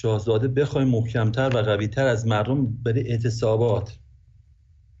باید از شاهزاده بخوایم محکمتر و قویتر از مردم بره اعتصابات.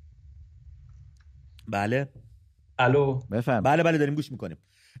 بله الو بفرمایید. بله داریم گوش میکنیم.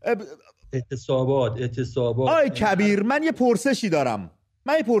 اعتصابات. آقای کبیر من یه پرسشی دارم.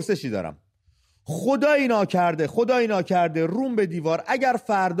 خدای ناکرده روم به دیوار، اگر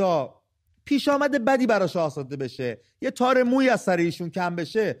فردا پیش آمد بدی برای شاهزاده بشه، یه تار موی از سر ایشون کم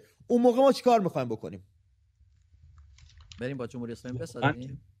بشه، اون موقع ما چی کار میخوایم بکنیم؟ بریم با جمهوری اسلامی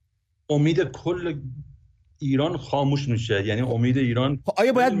بسازیم؟ امید کل ایران خاموش میشه، یعنی امید ایران.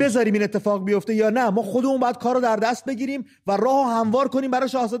 آیا باید بذاریم این اتفاق بیفته یا نه ما خودمون باید کارو در دست بگیریم و راهو هموار کنیم برای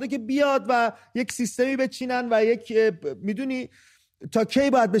شاهزاده که بیاد و یک سیستمی بچینن و یک میدونی تا کی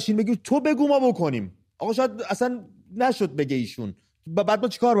باید بشین بگیم تو بگو ما بکنیم؟ آقا شاید اصلا نشد بگه ایشون، بعد ما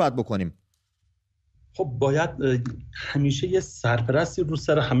چیکار باید بکنیم؟ خب باید همیشه یه سرپرستی رو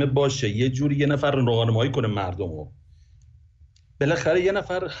سر همه باشه، یه جوری یه نفر راهنمایی کنه مردمو. بالاخره یه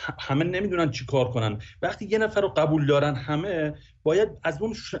نفر همه نمیدونن چی کار کنن. وقتی یه نفر رو قبول دارن همه، باید از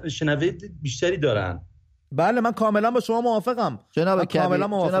اون شنوه بیشتری دارن. بله من کاملا با شما موافقم. جناب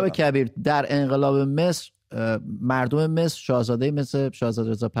کبیر در انقلاب مصر مردم مصر شاهزاده مثل شاهزاده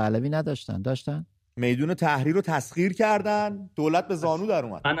رضا پهلوی نداشتن؟ داشتن؟ میدون تحریر رو تسخیر کردن، دولت به زانو در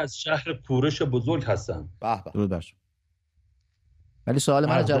اومد. من از شهر کوروش بزرگ هستم. به به. درود بر شما. ولی سوال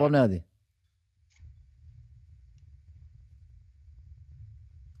من جواب ندادی.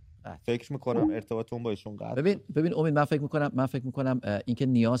 فکر میکنم ارتباطمون با ایشون قطع. ببین امید، من فکر میکنم اینکه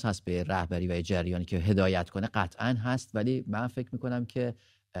نیاز هست به رهبری و جریانی که هدایت کنه قطعاً هست، ولی من فکر میکنم که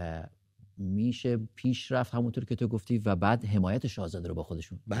میشه پیش رفت همونطور که تو گفتی و بعد حمایت شاهزاده رو با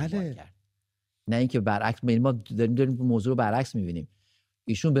خودشون کرد. نه اینکه برعکس، ما داریم موضوع رو برعکس میبینیم،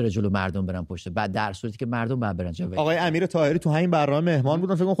 ایشون بره جلو مردم برن پشت، بعد در صورتی که مردم بعد برن جلو. آقای امیر طاهری تو همین برنامه مهمان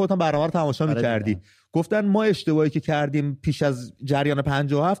بودن، فکر کنم خودت هم برنامه رو تماشا می‌کردی. گفتن ما اشتباهی که کردیم پیش از جریان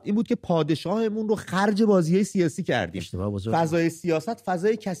 57 این بود که پادشاهمون رو خرج بازی‌های سیاسی کردیم. فضای سیاست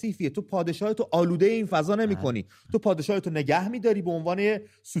فضای کثیفیه، تو پادشاهتو آلوده این فضا نمی‌کنی. تو پادشاهتو نگه می‌داری به عنوان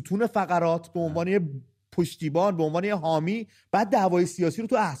ستون فقرات، به عنوان پشتیبان، به عنوان حامی، بعد دعوای سیاسی رو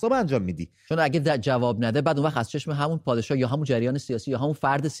تو احزاب انجام میدی. چون اگه جواب نده بعد اون وقت از چشم همون پادشاه یا همون جریان سیاسی یا همون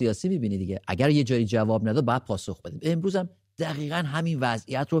فرد سیاسی می‌بینی دیگه. اگر یه جایی جواب نده بعد پاسخ بدیم. امروز هم دقیقاً همین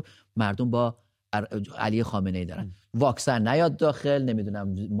وضعیت رو مردم با علی خامنه‌ای دارن. واکسن نیاد داخل،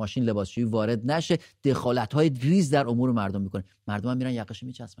 نمیدونم ماشین لباسشویی وارد نشه، دخالت‌های ریز در امور مردم میکنه. مردم هم میرن یقش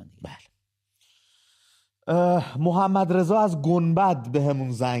میچسبن دیگه. بله. محمد رضا از گنبد به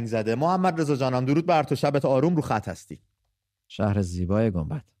همون زنگ زده. محمد رضا جانم درود بر تو، شبت آروم، رو خط هستی. شهر زیبای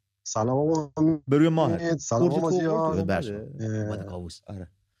گنبد. سلام بروی ماه. سلام مازیار. آره.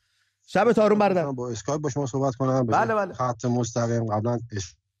 شبت آروم برادر. با اسکایپ با شما صحبت کنم. بله. خط مستقیم قبلا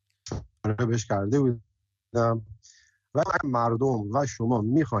اشاره بهش کرده بودم. و مردم و شما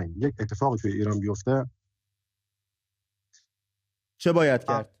میخواین یک اتفاقی توی ایران بیفته، چه باید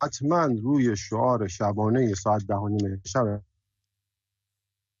کرد؟ حتما روی شعار شبانه ساعت 10:30 شب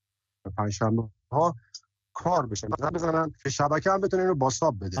پنجشنبه ها کار بشه، بزنن که شبکه هم بتونه اینو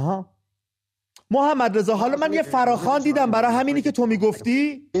بازتاب بده. محمد رضا، حالا من یه فراخوان دیدم برای همینی که تو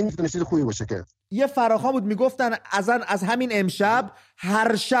میگفتی، این میتونه چیز خوبی باشه که یه فراخوان بود میگفتن از همین امشب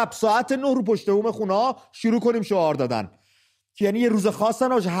هر شب ساعت 9 رو پشت بوم خونه ها شروع کنیم شعار دادن، که یعنی یه روز خاص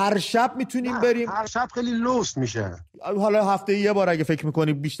نباشه، هر شب میتونیم بریم. هر شب خیلی لوس میشه. حالا هفته یه بار اگه فکر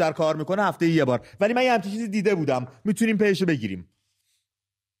میکنی بیشتر کار میکنه هفته یه بار، ولی من یه همچین چیزی دیده بودم، میتونیم پیشو بگیریم.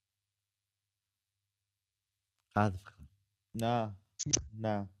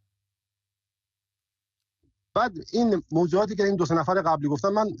 نه بعد این موضوعاتی که این 2 نفر قبلی گفتن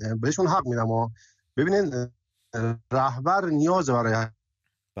من بهشون حق میدم. ببینین رهبر نیازه برای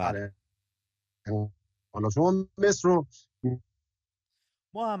بله. حالا شما مصر رو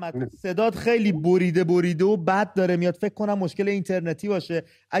محمد صدات خیلی بریده و بد داره میاد، فکر کنم مشکل اینترنتی باشه.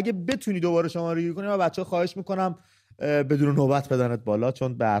 اگه بتونی دوباره شما رو گیر کنی، من بچه‌ها خواهش میکنم بدون نوبت بدنت بالا،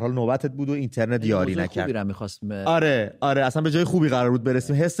 چون به هر حال نوبتت بود و اینترنت یاری نکرد. آره اصلا به جای خوبی قرار بود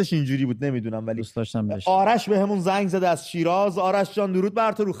برسیم، حسش اینجوری بود، نمیدونم ولی دوست داشتم بشه. آرش به همون زنگ زده از شیراز. آرش جان درود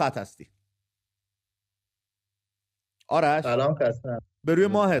بر تو، رو خط هستی. آرش سلام کسانی، به روی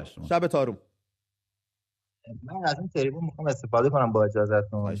ماهت، شبت آروم. من از این تریبون میخوام استفاده کنم با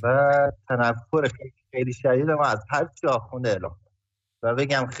اجازهتون و تنفر خیلی شدید ما از هر چی آخونده اعلام و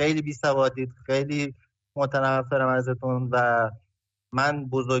بگم خیلی بی‌سوادید، خیلی متنفرم ازتون و من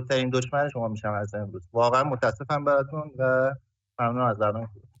بزرگترین دشمن شما میشم از امروز. واقعا متاسفم براتون و ممنون از برنامه.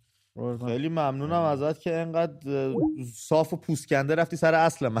 خیلی ممنونم ازت که اینقدر صاف و پوسکنده رفتی سر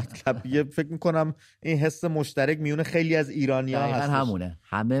اصل مطلب. یه فکر میکنم این حس مشترک میونه خیلی از ایرانی‌ها هست. همونه،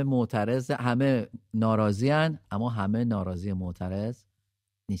 همه معترض، همه ناراضی‌ان، اما همه ناراضی معترض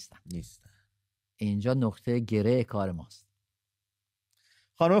نیستن. اینجا نقطه گره کار ماست.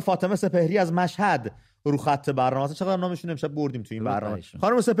 خانم فاطمه سپهری از مشهد رو خط برنامه. چقدر نامشون امشب بردیم تو این برنامه.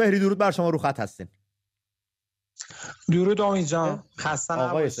 خانم سپهری درود بر شما، رو خط هستین. درود امید جان، خسته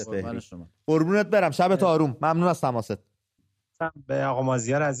نباشید. قربونت برم، شبت آروم، ممنون از تماست. به آقا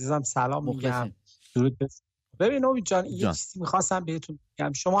مازیار عزیزم سلام میگم. درود. ببین امید جان، یه چیزی می‌خواستم بهتون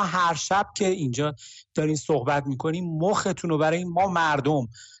بگم. شما هر شب که اینجا دارین صحبت می‌کنین مختون رو برای ما مردم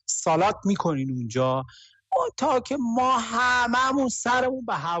سالات می‌کنین اونجا، تا که ما هممون سرمون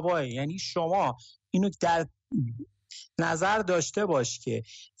به هواه. یعنی شما اینو در نظر داشته باش که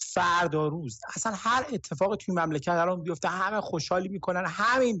فردا روز اصلا هر اتفاقی توی مملکت الان بیفته همه خوشحالی میکنن،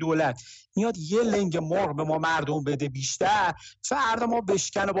 همین دولت میاد یه لنگ مرغ به ما مردم بده بیشتر، فردا ما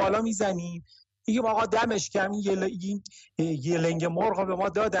بشکن بالا میزنیم میگیم آقا دمش گرم یه لنگ مرغ به ما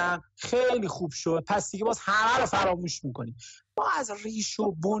دادن خیلی خوب شد، پس دیگه باز همه رو فراموش میکنیم. ما از ریش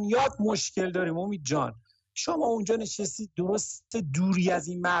و بنیاد مشکل داریم. امید جان شما اونجا نشستی، درسته دوری از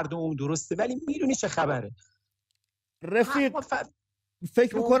این مردم، درسته، ولی میدونی چه خبره رفیق.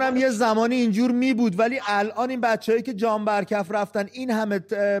 فکر میکنم یه زمانی اینجور می بود، ولی الان این بچه‌هایی که جان برکف رفتن، این همه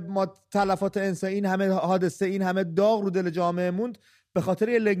تلفات انسانی، این همه حادثه، این همه داغ رو دل جامعه موند، به خاطر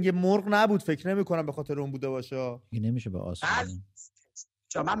یه لنگ مرغ نبود. فکر نمی‌کنم به خاطر اون بوده باشه. این نمیشه به آسمون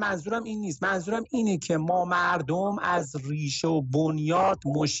من منظورم این نیست. منظورم اینه که ما مردم از ریشه و بنیاد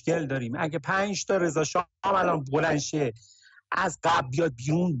مشکل داریم. اگه 5 تا رضا شاه الان بلند شه از قبل بیاد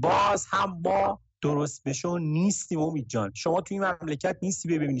بیرون، باز هم ما درست بشو نیستیم. امید جان شما توی این مملکت نیستی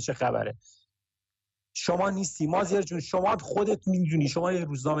ببینی چه خبره. شما نیستی مازیار جون، شما خودت میدونی، شما یه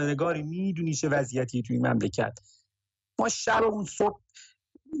روزنامه نگاری میدونی چه وضعیتی توی این مملکت. ما شب اون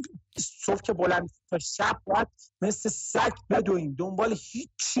صبح که بلند تا شب باید مثل سگ بدویم، دنبال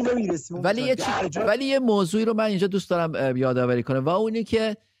هیچی نمیرسیم. ولی یه موضوعی رو من اینجا دوست دارم یادآوری کنم و اونی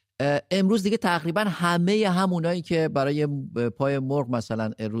که امروز دیگه تقریبا همه همونایی که برای پای مرغ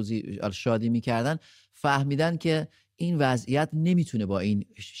مثلا روزی شادی میکردن فهمیدن که این وضعیت نمیتونه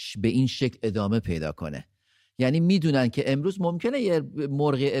به این شکل ادامه پیدا کنه. یعنی میدونن که امروز ممکنه یه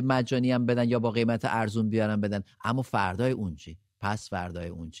مرغ مجانی هم بدن یا با قیمت ارزون بیارن بدن، اما فردای اون چی؟ پس فردای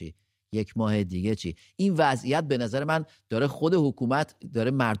اون چی؟ 1 ماه دیگه چی؟ این وضعیت به نظر من داره خود حکومت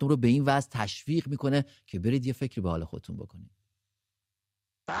داره مردم رو به این وضع تشویق میکنه که برید یه فکری به حال خودتون بکنید.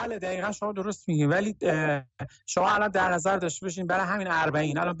 بله دقیقا شما درست میگین، ولی شما الان در نظر داشته باشین برای همین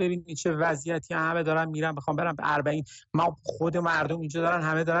 40 الان ببینید چه وضعیتی، همه دارن میرن بخوام برم به 40. ما خود مردم اینجا دارن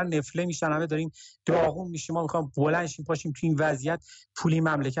همه دارن نفله میشن، همه داریم داغون میشیم. ما میخوام بلند شیم پاشیم تو این وضعیت پولی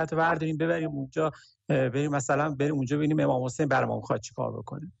مملکت رو برداریم ببریم اونجا، بریم مثلا بریم اونجا ببینیم امام حسین برام میخواد چیکار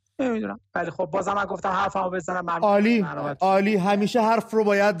بکنه. نمیدونم، ولی خب بازم من گفتم حرفمو بزنم. عالی. همیشه حرف رو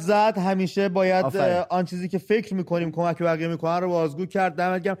باید زد، همیشه باید آن چیزی که فکر میکنیم کمک بقیه میکنن رو بازگو کرد.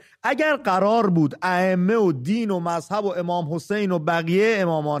 دمت گرم. اگر قرار بود ائمه و دین و مذهب و امام حسین و بقیه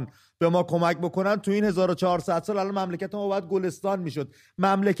امامان به ما کمک بکنن تو این 1400 سال الان مملکت ما باید گلستان میشد.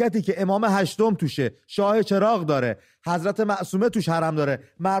 مملکتی که امام 8 توشه، شاه چراغ داره، حضرت معصومه توش حرم داره،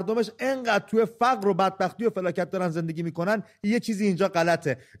 مردمش انقدر توی فقر و بدبختی و فلاکت دارن زندگی میکنن، یه چیزی اینجا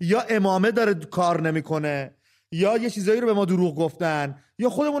غلطه. یا امامه داره کار نمیکنه، یا یه چیزایی رو به ما دروغ گفتن، یا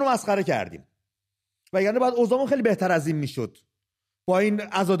خودمون رو مسخره کردیم. وگرنه باید اوضاعمون خیلی بهتر از این میشد. با این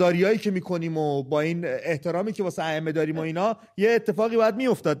عزاداریایی که میکنیم و با این احترامی که واسه ائمه داریم و اینا، یه اتفاقی باید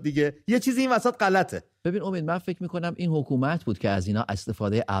میافتاد دیگه. یه چیزی این وسط غلطه. ببین امید، من فکر میکنم این حکومت بود که از اینا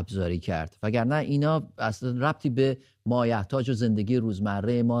استفاده ابزاری کرد، وگرنه اینا اصلا ربطی به مایحتاج و زندگی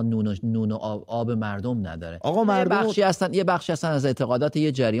روزمره ما، نون و آب مردم نداره. آقا مردم یه بخشی هستن از اعتقادات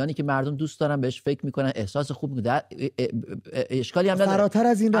یه جریانی که مردم دوست دارن بهش فکر میکنن، احساس خوب میکنن، اشکالی هم نداره. فراتر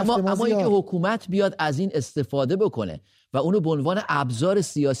از این رفته. اما اینکه حکومت بیاد از این استفاده بکنه و اونو به عنوان ابزار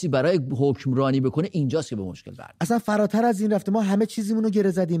سیاسی برای حکمرانی بکنه، اینجاست که به مشکل برمیخوره. اصلا فراتر از این رفته. ما همه چیزیمونو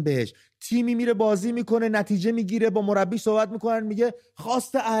گره زدیم بهش. تیمی میره بازی میکنه، نتیجه میگیره، با مربی صحبت میکنن، میگه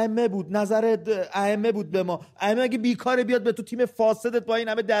خواست ائمه بود، نظر ائمه بود به ما. ائمه اگه بیکاره بیاد به تو تیم فاسدت با این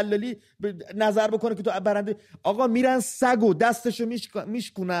همه دلالی نظر بکنه که تو برنده. آقا میرن سگو دستشو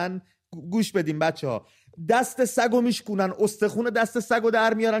میشکنن. گوش بدیم بچه‌ها، دست سگو میشکنن، استخون دست سگو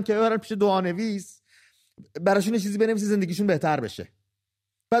در میارن که ببرن پیش دعانویس براشون چیزی بنویسی زندگیشون بهتر بشه.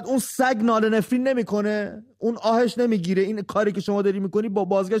 بعد اون سگ ناله نفرین نمیکنه، اون آهش نمیگیره. این کاری که شما داری میکنی با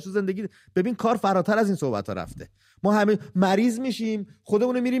بازگشت تو زندگی، ببین کار فراتر از این صحبت ها رفته. ما همه مریض میشیم،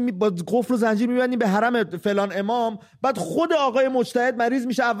 خودمون میریم با قفل و زنجیر میبندیم به حرم فلان امام، بعد خود آقای مجتهد مریض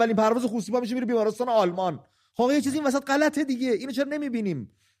میشه، اولین پرواز خصوصی میشه میره بیمارستان آلمان. خب یه چیزی این وسط غلطه دیگه. اینو چرا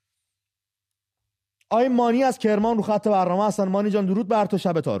نمیبینیم؟ آقای مانی از کرمان رو خط برنامه هستن. مانی جان درود بر تو،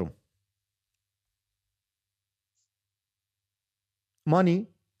 شب تاروم. مانی؟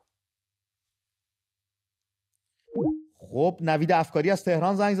 خب نوید افکاری از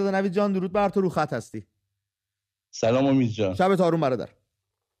تهران زنگ زده. نوید جان درود بر تو، رو خط هستی. سلام امید جان. شب تاروم برادر.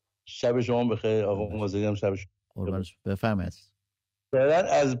 شب شما بخیر آقا مازیار، هم شب شما بفرمایید. بعدن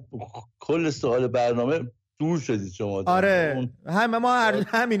از کل سوال برنامه دور شدید شما. آره همه ما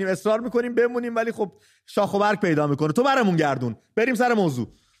همینیم، اصرار میکنیم بمونیم ولی خب شاخ و برگ پیدا میکنه. تو برامون گردون، بریم سر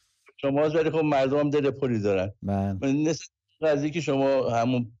موضوع. شما ولی خب مردم هم دل پلی دارن. مثل قضیه که شما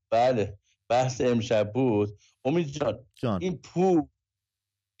همون بحث امشب بود. امید جان.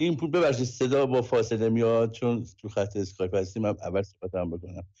 این پول ببخشید صدا با فاصله میاد چون تو خط اسکایپ هستیم، من اول صحبتام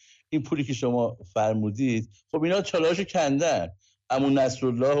بکنم. این پولی که شما فرمودید، خب اینا چالهاشو کندن. همون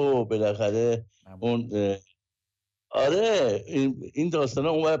نصرالله و بالاخره اون این داستانا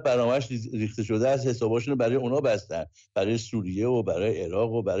اون برنامه‌اش ریخته شده از حساباشون برای اونا بستن، برای سوریه و برای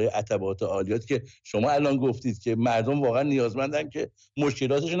عراق و برای عتبات عالیات که شما الان گفتید که مردم واقعا نیازمندن که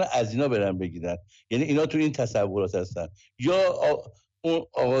مشکلاتشون از اینا برن بگیرن. یعنی اینا تو این تصورات هستن. یا اون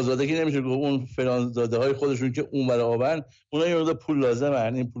آقازاده که نمیشه گفت، اون فلانزاده های خودشون که اون برای آبن، اونا یه مقدار پول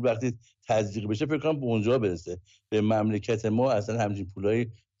لازمن. این پول وقتی تزریق بشه فکر کنم به اونجا برسه. به مملکت ما اصلا همچین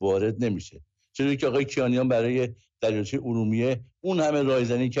پولایی وارد نمیشه. چون که آقای کیانیان برای دریاچه ارومیه اون همه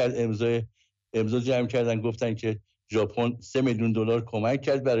رایزنی کرد، امضا جمع کردن، گفتن که ژاپن 3 میلیون دلار کمک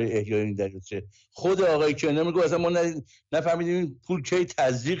کرد برای احیای این دریاچه. خود آقای کنه میگه اصلا ما نفهمیدیم این پول کی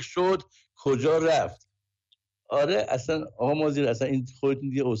تزریق شد، کجا رفت. آره اصلا آقا مازیار، اصلا این خودتون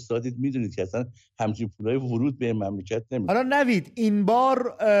دیگه استادید، میدونید که اصلا همچین پولای ورود به مملکت نمیده. حالا نوید این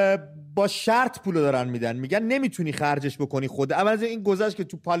بار با شرط پولو دارن میدن، میگن نمیتونی خرجش بکنی خود. اول از این گذشت که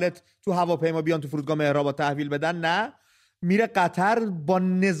تو پالت تو هواپیما بیان تو فرودگاه مهراب با تحویل بدن، نه میره قطر با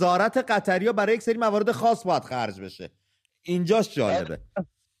نظارت قطریا برای یک سری موارد خاص باید خرج بشه. اینجاش جالبه.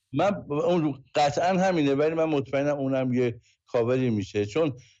 من اون قطعا همینه، ولی من مطمئنم اونم یه کاوری میشه،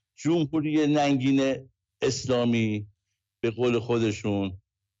 چون جمهوری ننگین اسلامی به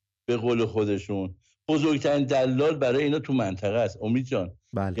قول خودشون بزرگترین دلال برای اینا تو منطقه است. امید جان،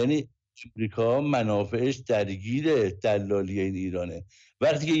 بله. یعنی امریکا منافعش درگیر دلالی این ایرانه.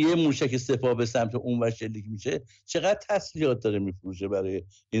 وقتی که یه موشک سپاه به سمت اون ور شلیک میشه، چقدر تسلیحات داره میفروشه برای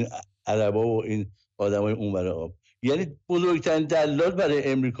این عربا و این آدمای اون ور آب. یعنی بزرگترین دلال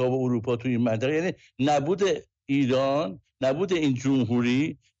برای امریکا و اروپا تو این منطقه، یعنی نبود ایران، نبود این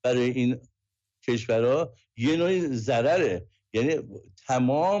جمهوری برای این کشورها یه نوعی ضرره. یعنی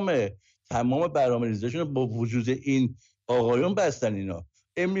تمام برنامه‌ریزیشون با وجود این آقایون بستن. اینا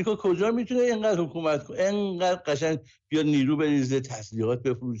امریکا کجا میتونه اینقدر حکومت کنه، اینقدر قشنگ بیاد نیرو بریزه، تسلیحات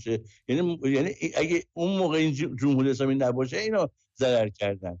بفروشه؟ یعنی اگه اون موقع این جمهوری اسلامی نباشه اینا ضرر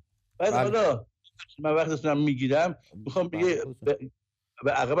کردن. بعد حالا من وقتتونم میگیرم، میخوام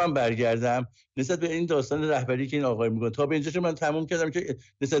به عقبم برگردم نسبت به این داستان رهبری که این آقای میگن. تا به اینجاش من تموم کردم که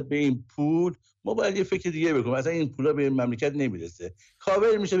نسبت به این پول ما باید یه فکر دیگه بکنیم. اصلا این پولا به مملکت نمیرسه،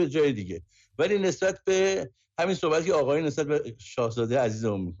 کاور میشه به جای دیگه. ولی نسبت به همین صحبتی که آقای نسبت به شاهزاده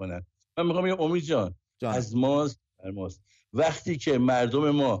عزیزمون میکنن، من میخوام بگم امید جان از ماست. وقتی که مردم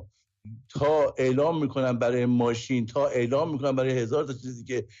ما تا اعلام میکنن برای ماشین، تا اعلام میکنن برای 1000 تا چیزی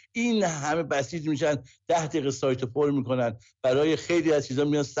که این همه بسیج میشن، 10 دقیقه سایت پر میکنن، برای خیلی از چیزا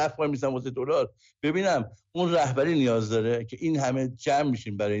میان صف وای میسن واسه دلار. ببینم اون رهبری نیاز داره که این همه جمع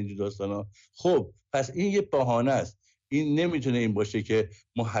میشیم برای این داستانا. خب پس این یه بهانه است. این نمیتونه این باشه که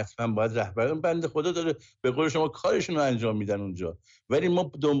ما حتما باید رهبران بنده خدا داره به قول شما کارشون رو انجام میدن اونجا، ولی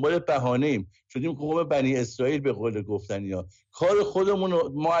ما دنبال بهانه ایم. شدیم قوم بنی اسرائیل به قول گفتنیا. کار خودمون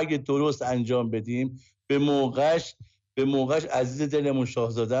رو ما اگه درست انجام بدیم، به موقعش عزیز دلمون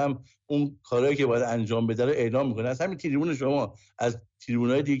شاهزادم اون کارهایی که باید انجام بده رو اعلام میکنه. از همین تریبون شما، از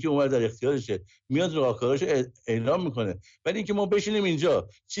تریبونای دیگه که اونور در اختیارشه، میاد راهکاراشو اعلام میکنه. ولی اینکه ما بشینیم اینجا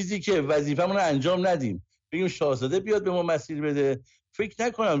چیزی که وظیفمون رو انجام ندیم، بگیم شاهزاده بیاد به ما مسیر بده، فکر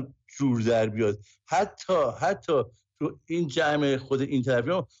نکنم جور در بیاد. حتی تو این جمع خود این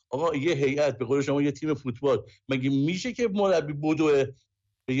طرفیان، آقا یه هیئت به قول شما، یه تیم فوتبال، مگه میشه که مربی بدوه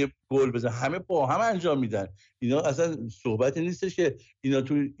بگه گل بزن؟ همه با هم انجام میدن. اینا اصلا صحبتی نیستش که اینا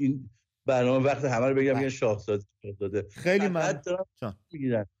تو این برنامه وقت همه رو بگم شاهزاده. خیلی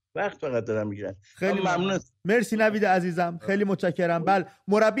ممنون. وقت فقط دارم میگیرن. خیلی ممنون. مرسی نوید عزیزم، خیلی متشکرم. بله،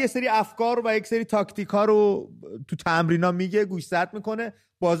 مربی سری افکار و یک سری تاکتیکا رو تو تمرینا میگه، گوشزد میکنه،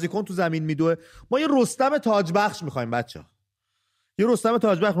 بازیکن تو زمین میدوه. ما یه رستم تاج بخش میخوایم بچه‌ها. یه رستم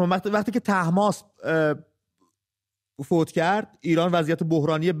تاج بخش. وقتی که طهماسب فوت کرد، ایران وضعیت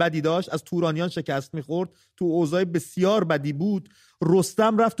بحرانی بدی داشت، از تورانیان شکست میخورد، تو اوضاع بسیار بدی بود.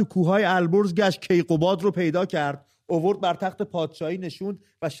 رستم رفت تو کوههای البرز، گشت کیقوباد رو پیدا کرد، آورد بر تخت پادشاهی نشوند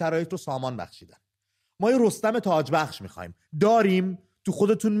و شرایط رو سامان بخشیدن. ما یه رستم تاج بخش میخوایم. داریم؟ تو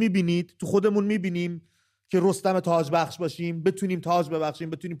خودتون میبینید؟ تو خودمون میبینیم که رستم تاج بخش باشیم، بتونیم تاج ببخشیم،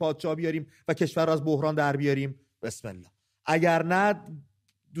 بتونیم پادشاه بیاریم و کشور رو از بحران در بیاریم؟ بسم الله. اگر نه،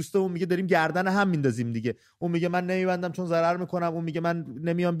 دوستمون میگه داریم گردن هم میندازیم دیگه. اون میگه من نمیبندم چون ضرر میکنم، اون میگه من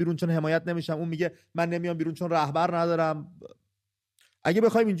نمیام بیرون چون حمایت نمیشم، اون میگه من نمیام بیرون چون رهبر ندارم. اگه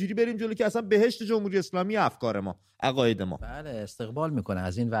بخوایم اینجوری بریم جلو که اصلا بهشت جمهوری اسلامی افکار ما، عقاید ما. بله، استقبال میکنه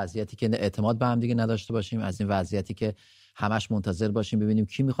از این وضعیتی که اعتماد به هم دیگه نداشته باشیم، از این وضعیتی که همش منتظر باشیم ببینیم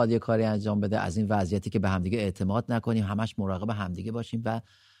کی میخواد یه کاری انجام بده، از این وضعیتی که به هم دیگه اعتماد نکنیم، همش مراقب هم دیگه باشیم و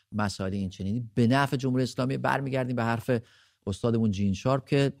مسائل این چنینی. به نفع جمهوری اسلامی برمیگردیم به حرف استادمون جین شارپ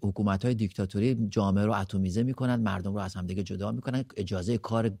که حکومت‌های دیکتاتوری جامعه رو اتمیزه میکنن، مردم رو از هم دیگه جدا میکنن، اجازه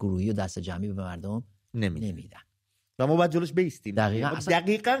کار گروهی و دست جمعی به مردم نمیدن. و ما باید جلوش بیستیم.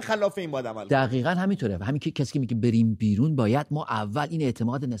 دقیقاً خلاف این باید عمل کنیم. دقیقاً همینطوره. همین که کسی که میگه بریم بیرون، باید ما اول این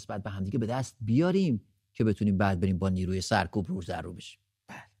اعتماد نسبت به هم دیگه به دست بیاریم که بتونیم بعد بریم با نیروی سرکوب روز در رو بشیم.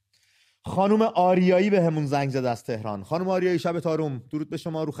 خانم آریایی به همون زنگ زده از تهران. خانم آریایی، شب تاروم، درود به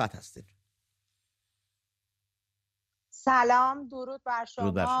شما، رو خط هستید. سلام، درود بر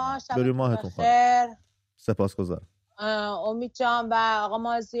شما. شب ماهتون خیر. سپاسگزارم. امید جان و آقا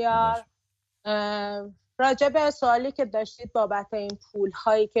مازیار، راجع به سوالی که داشتید بابت این پول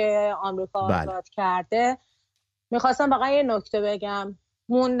هایی که آمریکا آزاد کرده، میخواستم فقط یه نکته بگم.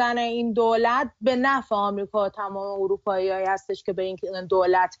 موندن این دولت به نفع آمریکا و تمام اروپایی‌هایی هستش که به این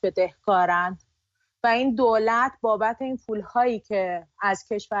دولت بدهکارن و این دولت بابت این پولهایی که از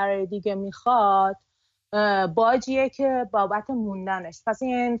کشورهای دیگه میخواد باجیه که بابت موندنش. پس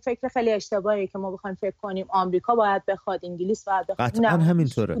این فکر خیلی اشتباهیه که ما بخوایم فکر کنیم آمریکا باید بخواد، انگلیس باید بخواد. قطعا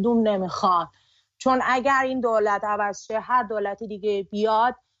همینطوره. کدوم نمیخوان. چون اگر این دولت عوض شه هر دولت دیگه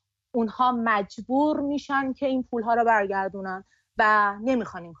بیاد اونها مجبور میشن که این پولها رو برگردونن و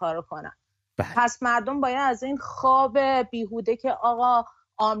نمیخوان این کارو کنن. پس مردم باید از این خواب بیهوده که آقا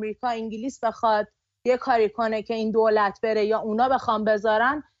آمریکا انگلیس بخواد یه کاری کنه که این دولت بره یا اونا بخوان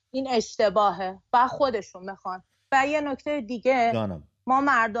بذارن، این اشتباهه و خودشون بخوان. و یه نکته دیگه جانم. ما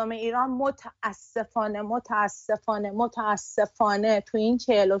مردم ایران متاسفانه تو این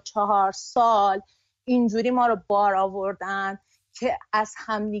 44 سال اینجوری ما رو بار آوردن که از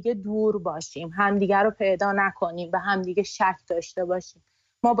همدیگه دور باشیم، همدیگه رو پیدا نکنیم، به همدیگه شک داشته باشیم.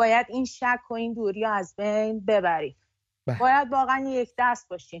 ما باید این شک و این دوری رو از بین ببریم. باید واقعا یک دست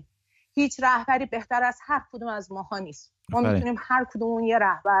باشیم. هیچ رهبری بهتر از هر کدوم از ماها نیست. ما میتونیم هر کدومون یه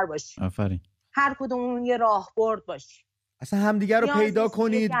رهبر باشیم. هر کدومون یه راهبرد باشیم. اصلا همدیگه رو پیدا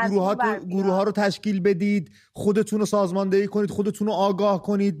کنید، گروه ها رو تشکیل بدید، خودتون رو سازماندهی کنید، خودتون رو آگاه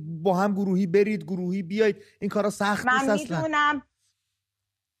کنید، با هم گروهی برید، گروهی بیایید. این کارا سخت نیست اصلا.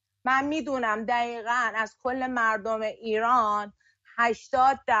 من میدونم دقیقاً از کل مردم ایران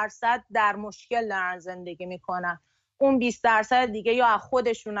 80% در مشکل دارن زندگی میکنن. اون 20% دیگه یا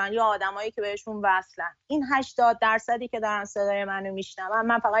خودشونن یا آدمایی که بهشون وصلن. این 80% که دارن صدای منو میشنون،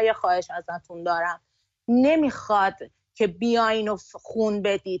 من فقط یه خواهش ازتون دارم. نمیخواد که بیاین و خون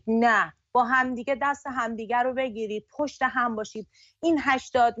بدید، نه، با همدیگه دست همدیگه رو بگیرید، پشت هم باشید. این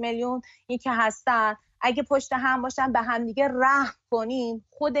 80 میلیون این که هستن اگه پشت هم باشن، به همدیگه رحم کنیم،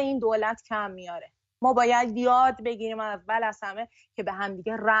 خود این دولت کم میاره. ما باید یاد بگیریم اول از همه که به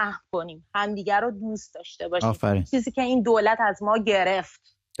همدیگه رحم کنیم، همدیگه رو دوست داشته باشیم. آفرین. چیزی که این دولت از ما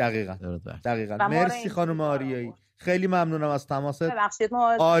گرفت. دقیقاً. مرسی خانم آریایی، خیلی ممنونم از تماست.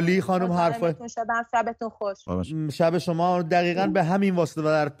 عالی خانم، حرفای شبتون خوش. شب شما دقیقاً به همین واسطه و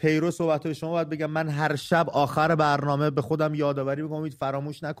در پیرو صحبت‌های شما باید بگم من هر شب آخر برنامه به خودم یادآوری می‌کنم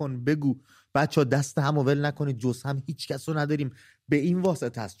فراموش نکن، بگو بچا دست همو ول نکنید، جز هم هیچ کس رو نداریم. به این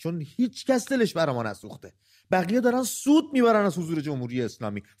واسطه است چون هیچ کس دلش برا ما نسوخته. بقیه دارن سود میبرن از حضور جمهوری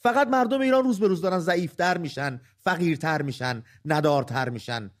اسلامی. فقط مردم ایران روز به روز دارن ضعیف‌تر میشن، فقیرتر میشن، ندارتر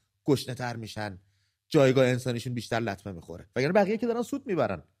میشن، گشنه‌تر میشن، جایگاه انسانیشون بیشتر لطمه میخوره. وگرنه بقیه که دارن سود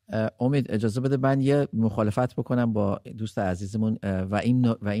میبرن. امید اجازه بده من یه مخالفت بکنم با دوست عزیزمون و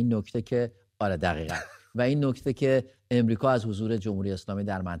این نکته که آره دقیقاً و این نکته که امریکا از حضور جمهوری اسلامی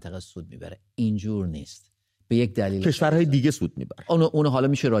در منطقه سود میبره. اینجور نیست. به یک دلیل کشورهای دیگه سود میبره. اون حالا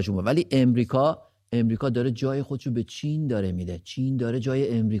میشه راجع به، ولی امریکا داره جای خودشو به چین داره میده. چین داره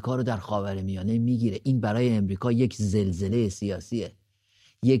جای امریکا رو در خاورمیانه میگیره. این برای امریکا یک زلزله سیاسیه.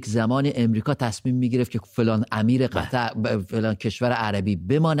 یک زمان امریکا تصمیم میگرفت که فلان امیر قطر فلان کشور عربی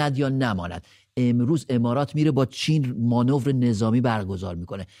بماند یا نماند. امروز امارات میره با چین مانور نظامی برگزار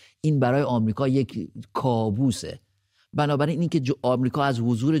میکنه. این برای آمریکا یک کابوسه. بنابراین اینکه آمریکا از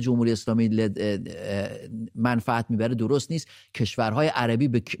حضور جمهوری اسلامی منفعت میبره درست نیست. کشورهای عربی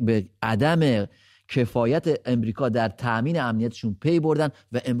به عدم کفایت امریکا در تامین امنیتشون پی بردن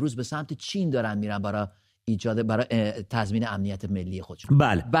و امروز به سمت چین دارن میرن برای تضمین امنیت ملی خودشون.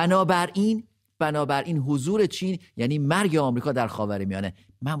 بله. بنابراین حضور چین یعنی مرگ آمریکا در خاورمیانه.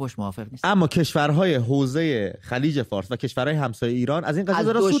 من باش موافق نیستم. اما کشورهای حوزه خلیج فارس و کشورهای همسایه ایران از این قضیه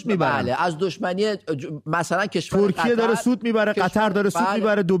دارن سود میبرن. بله، از دشمنی مثلا کشور ترکیه داره سود میبره، قطر داره سود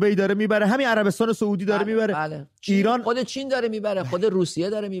میبره، دبی داره میبره، همین عربستان سعودی داره میبره. بله. ایران، خود چین داره میبره، خود روسیه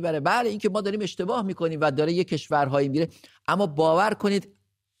داره میبره. بله، این که ما داریم اشتباه میکنیم و داره یک کشورهایی میره، اما باور کنید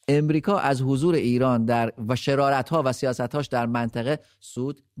امریکا از حضور ایران و شرارت‌ها و سیاست‌هاش در منطقه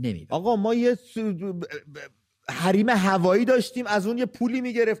سود نمیبره. آقا ما یه حریم هوایی داشتیم، از اون یه پولی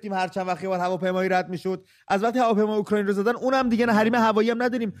میگرفتیم هر چند وقتی باید هواپیمایی رد میشد. از وقتی هواپیمای اوکراین رو زدن اونم دیگه حریم هوایی هم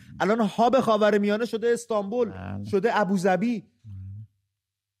نداریم. الان هاب خاورمیانه شده استانبول، شده ابوظبی.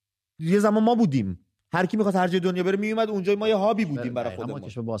 یه زمان ما بودیم، هر کی می‌خواد هر جای دنیا بره میومد اونجا، ما یه هابی بودیم برای خودمون. ما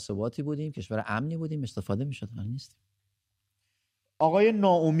کشور باثباتی بودیم، کشور امنی بودیم، استفاده می‌شد. نیست. آقای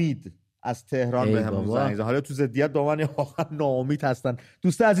ناامید از تهران به همون زنگ زدن. حالا تو ضدیت با من واقعا ناامید هستن.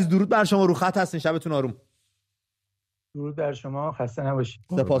 دوست عزیز درود بر شما، رو خط هستین، شبتون آروم. درود بر شما، خسته نباشید.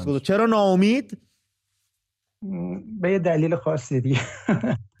 سپاسگزارم. چرا ناامید؟ به یه دلیل خاصی دیگه.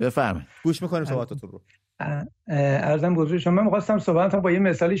 بفرمایید. گوش می‌کنیم صحبتاتون رو. عرضم بزرگ شما، من می‌خواستم صحبتم با یه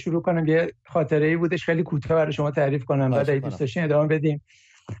مثالی شروع کنم. یه خاطره‌ای بودش خیلی کوتاه برای شما تعریف کنم، بعد اگه دوست داشتین ادامه بدیم.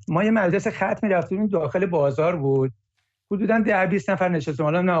 ما یه مجلس ختم می‌رفتیم داخل بازار بود، حدوداً 10-20 نفر نشستیم.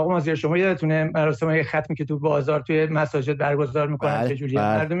 حالا نه آقا مازیار شما یادتونه مراسم ختمی که تو بازار توی مساجد برگزار میکنن چجوریه؟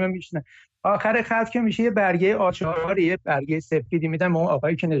 مردم میشنن آخر ختم که میشه یه برگه آچار، یه برگه سفیدی میدن به اون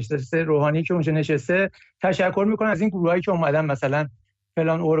آقایی که نشسته، روحانی که اونجا نشسته، تشکر میکنن از این گروهایی که اومدن، مثلا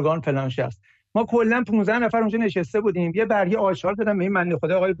فلان ارگان فلان شخص. ما کلا 15 نفر اونجا نشسته بودیم، یه برگه آچار دادن به این بنده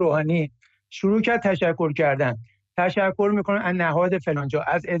خدا آقای روحانی، شروع کرد تشکر کردن. تشکر میکنن از نهاد فلانجا،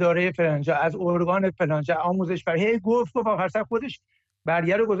 از اداره فلانجا، از ارگان فلانجا، آموزش فرهنگی، گفت آخر سر خودش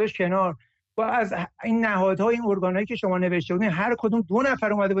برگه رو گذاشت کنار و از این نهادها، این ارگانایی که شما نوشته بودین هر کدوم 2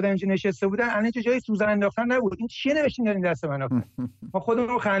 نفر اومده بودن اینجا نشسته بودن، الان اینجا جای سوزن انداختن نبود. این چیه نوشتین در این دست من؟ ما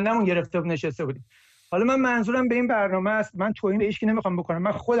خودمون خندمون گرفته بود نشسته بودیم. حالا من منظورم به این برنامه است، من توهین به هیچ کی نمیخوام بکنم،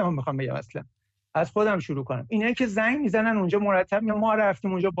 من خودم میخوام بگم، اصلا از خودم شروع کنم. اینایی که زنگ میزنن اونجا مرتب میگن ما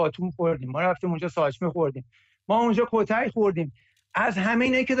رفتیم اونجا باتوم خوردیم، ما رفتیم اونجا ساچمه خوردیم، ما اونجا کتک خوردیم. از همه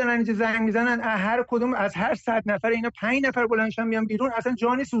اینایی که دارن اینجا زنگ میزنن، هر کدوم از هر 100 نفر اینا 5 نفر بلندشن میان بیرون، اصلا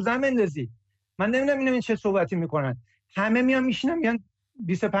جانی سوزن بندازی. من نمیدونم این چه صحبتی میکنن. همه میان میشینن میگن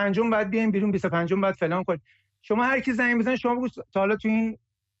 25م بعد بیاین بیرون، 25م بعد فلان کن. شما هر کی زنگ میزنه، شما بگو تا حالا تو این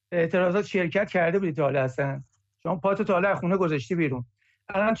اعتراضات شرکت کرده بودید تا حالا؟ اصلا شما پاتو تا حالا خونه گذاشتی بیرون؟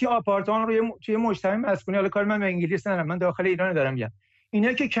 الان توی آپارتمان رو توی مجتمع مسکونی، حالا کار من به انگلیسی ندارم، من داخل ایران دارم میگم،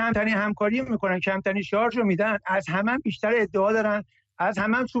 اینا که کمترین همکاری میکنن، کمترین شارژ رو میدن، از همه بیشتر ادعا دارن، از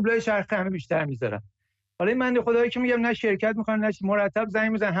همه چوبلای چرخ همه بیشتر میذارن. حالا این بنده خدایی که میگم نه شرکت میکنن نه مرتب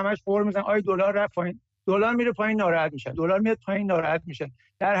زنگ میزنن، همش قور میزنن آی دلار رفت پایین، دلار میره پایین ناراحت میشن، دلار میاد پایین ناراحت میشن،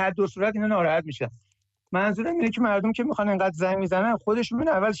 در هر دو صورت اینا ناراحت میشن. منظورم اینه که مردم که میخوان اینقدر زنگ میزنن، خودشون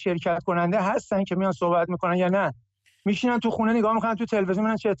اول شرکت کننده هستن که میان صحبت میکنن یا نه میشینن تو خونه نگاه میکنن تو تلویزیون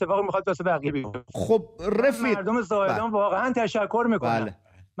میبینن چه اتفاقی میخواد واسه بقیه بیفته. خب رفیق، مردم زاهدان واقعا تشکر میکنن.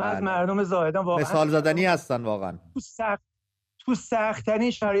 من مردم زاهدان واقعا مثال زدنی هستن، واقعا تو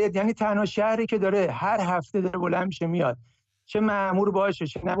سخت‌ترین شرایط، یعنی تنها شهری که داره هر هفته داره بلند میشه میاد، چه مأمور باشه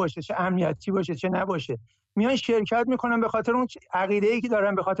چه نباشه، چه امنیتی باشه چه نباشه، میان شرکت میکنن به خاطر اون عقیده‌ای که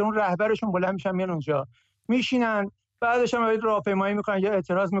دارن، به خاطر اون رهبرشون بلند میشن میان اونجا میشینن، بعدش هم راهپیمایی میکنن یا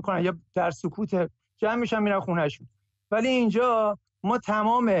اعتراض میکنن یا در سکوت جمع میشن میرن خونهشون. ولی اینجا ما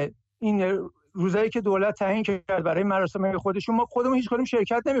تمام این روزایی که دولت تعیین کرد برای مراسم خودشون، ما خودمون هیچ کدوم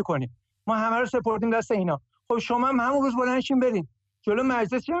شرکت نمی‌کنیم، ما همه رو سپردیم دست اینا. خب شما هم همون روز بلندشین برین جلو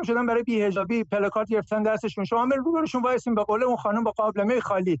مجلس، جمع شدن برای بی‌حجابی، پلاکارد گرفتن دستشون، شما هم روبروشون وایسین، به قول اون خانم با قابلمه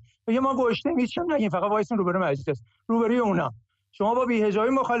خالی میگه ما گشتیم هیچ چیز نگین، فقط وایسین روبرو مجلس، روبروی اونا. شما با بی‌حجابی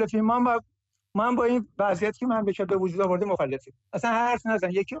مخالفین، من با این وضعیتی که من به وجود آورده مخالفم. اصلا حرف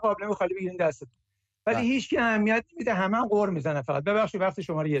نزن، یکی قابلمه خالی بگیرین دستتون. ولی هیچ کی اهمیت نمیده، همه قور میزنن فقط. ببخشید وقت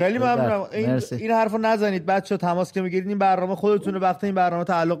شما رو گرفتم. خیلی ممنونم. این حرفو نزنید بچه‌ها، تماس که میگیرید این برنامه خودتونه، وقت این برنامه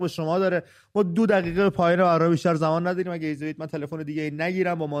تعلق به شما داره. ما 2 دقیقه به پایان برنامه بیشتر زمان نداریم. اگه اجازه بدید من تلفن دیگه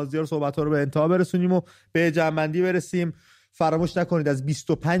نگیرم، با مازیار صحبت‌ها رو به انتها برسونیم و به جمع‌بندی برسیم. فراموش نکنید از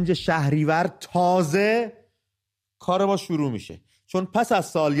 25 شهریور تازه کار ما شروع میشه، چون پس از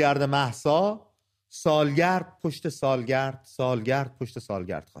سالگرد مهسا، سالگرد پشت سالگرد، سالگرد پشت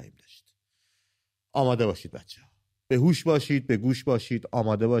سالگرد خواهیم داشت. آماده باشید بچه‌ها، به هوش باشید، به گوش باشید،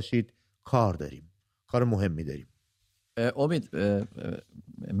 آماده باشید، کار داریم، کار مهمی داریم. امید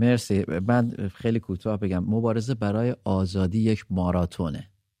مرسی. من خیلی کوتاه بگم، مبارزه برای آزادی یک ماراتونه،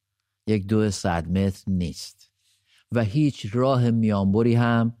 یک 200 متر نیست و هیچ راه میانبری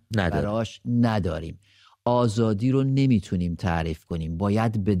هم براش نداریم. آزادی رو نمیتونیم تعریف کنیم،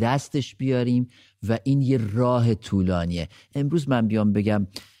 باید به دستش بیاریم و این یه راه طولانیه. امروز من بیام بگم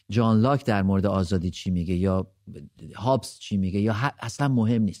جان لاک در مورد آزادی چی میگه یا هابس چی میگه یا اصلا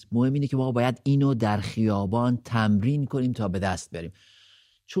مهم نیست. مهم اینه که ما باید اینو در خیابان تمرین کنیم تا به دست بریم،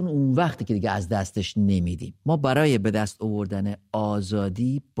 چون اون وقتی که دیگه از دستش نمیدیم. ما برای به دست آوردن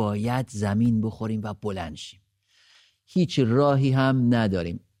آزادی باید زمین بخوریم و بلند شیم، هیچ راهی هم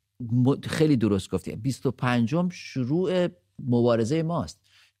نداریم. خیلی درست گفتی، 25م شروع مبارزه ماست،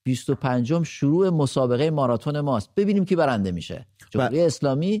 25م شروع مسابقه ماراتون ماست. ببینیم کی برنده میشه، جمهوری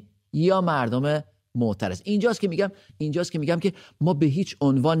اسلامی یا مردم معترض. اینجاست که میگم که ما به هیچ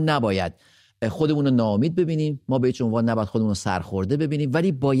عنوان نباید خودمون رو ناامید ببینیم، ما به هیچ عنوان نباید خودمون رو سرخورده ببینیم،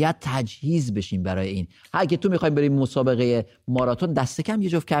 ولی باید تجهیز بشیم برای این. اگه تو میخوایم بریم مسابقه ماراتون، دست کم یه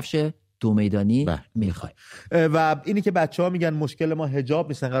جفت کفش 2 میدانی میخوای. و اینی که بچه‌ها میگن مشکل ما حجاب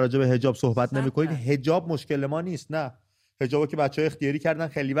نیست، انقدر راجع به حجاب صحبت نمی‌کنید. حجاب مشکل ما نیست، نه، حجابو که بچه‌ها اختیاری کردن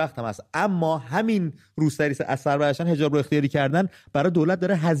خیلی وقت هم هست، اما همین روسری اثر برشان حجاب رو اختیاری کردن برای دولت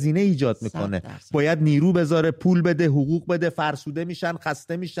داره هزینه ایجاد میکنه، باید نیرو بذاره، پول بده، حقوق بده، فرسوده میشن،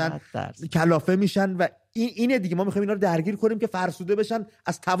 خسته میشن، کلافه میشن و اینه دیگه، ما میخوایم اینا رو درگیر کنیم که فرسوده بشن،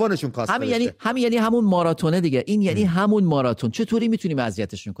 از توانشون کاسته بشه. یعنی همون ماراتونه دیگه. این یعنی همون ماراتون. چطوری میتونیم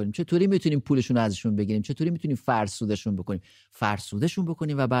اذیتشون کنیم؟ چطوری میتونیم پولشون رو ازشون بگیریم؟ چطوری میتونیم فرسودشون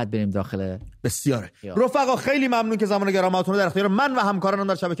بکنیم و بعد بریم داخل. بسیاره. رفقا خیلی ممنون که زمان گرامتون رو در اختیار من و همکارانم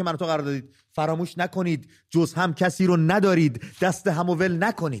در شبکه من و تو قرار دادید. فراموش نکنید جز هم کسی رو ندارید، دست همو ول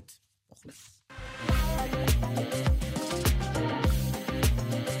نکنید.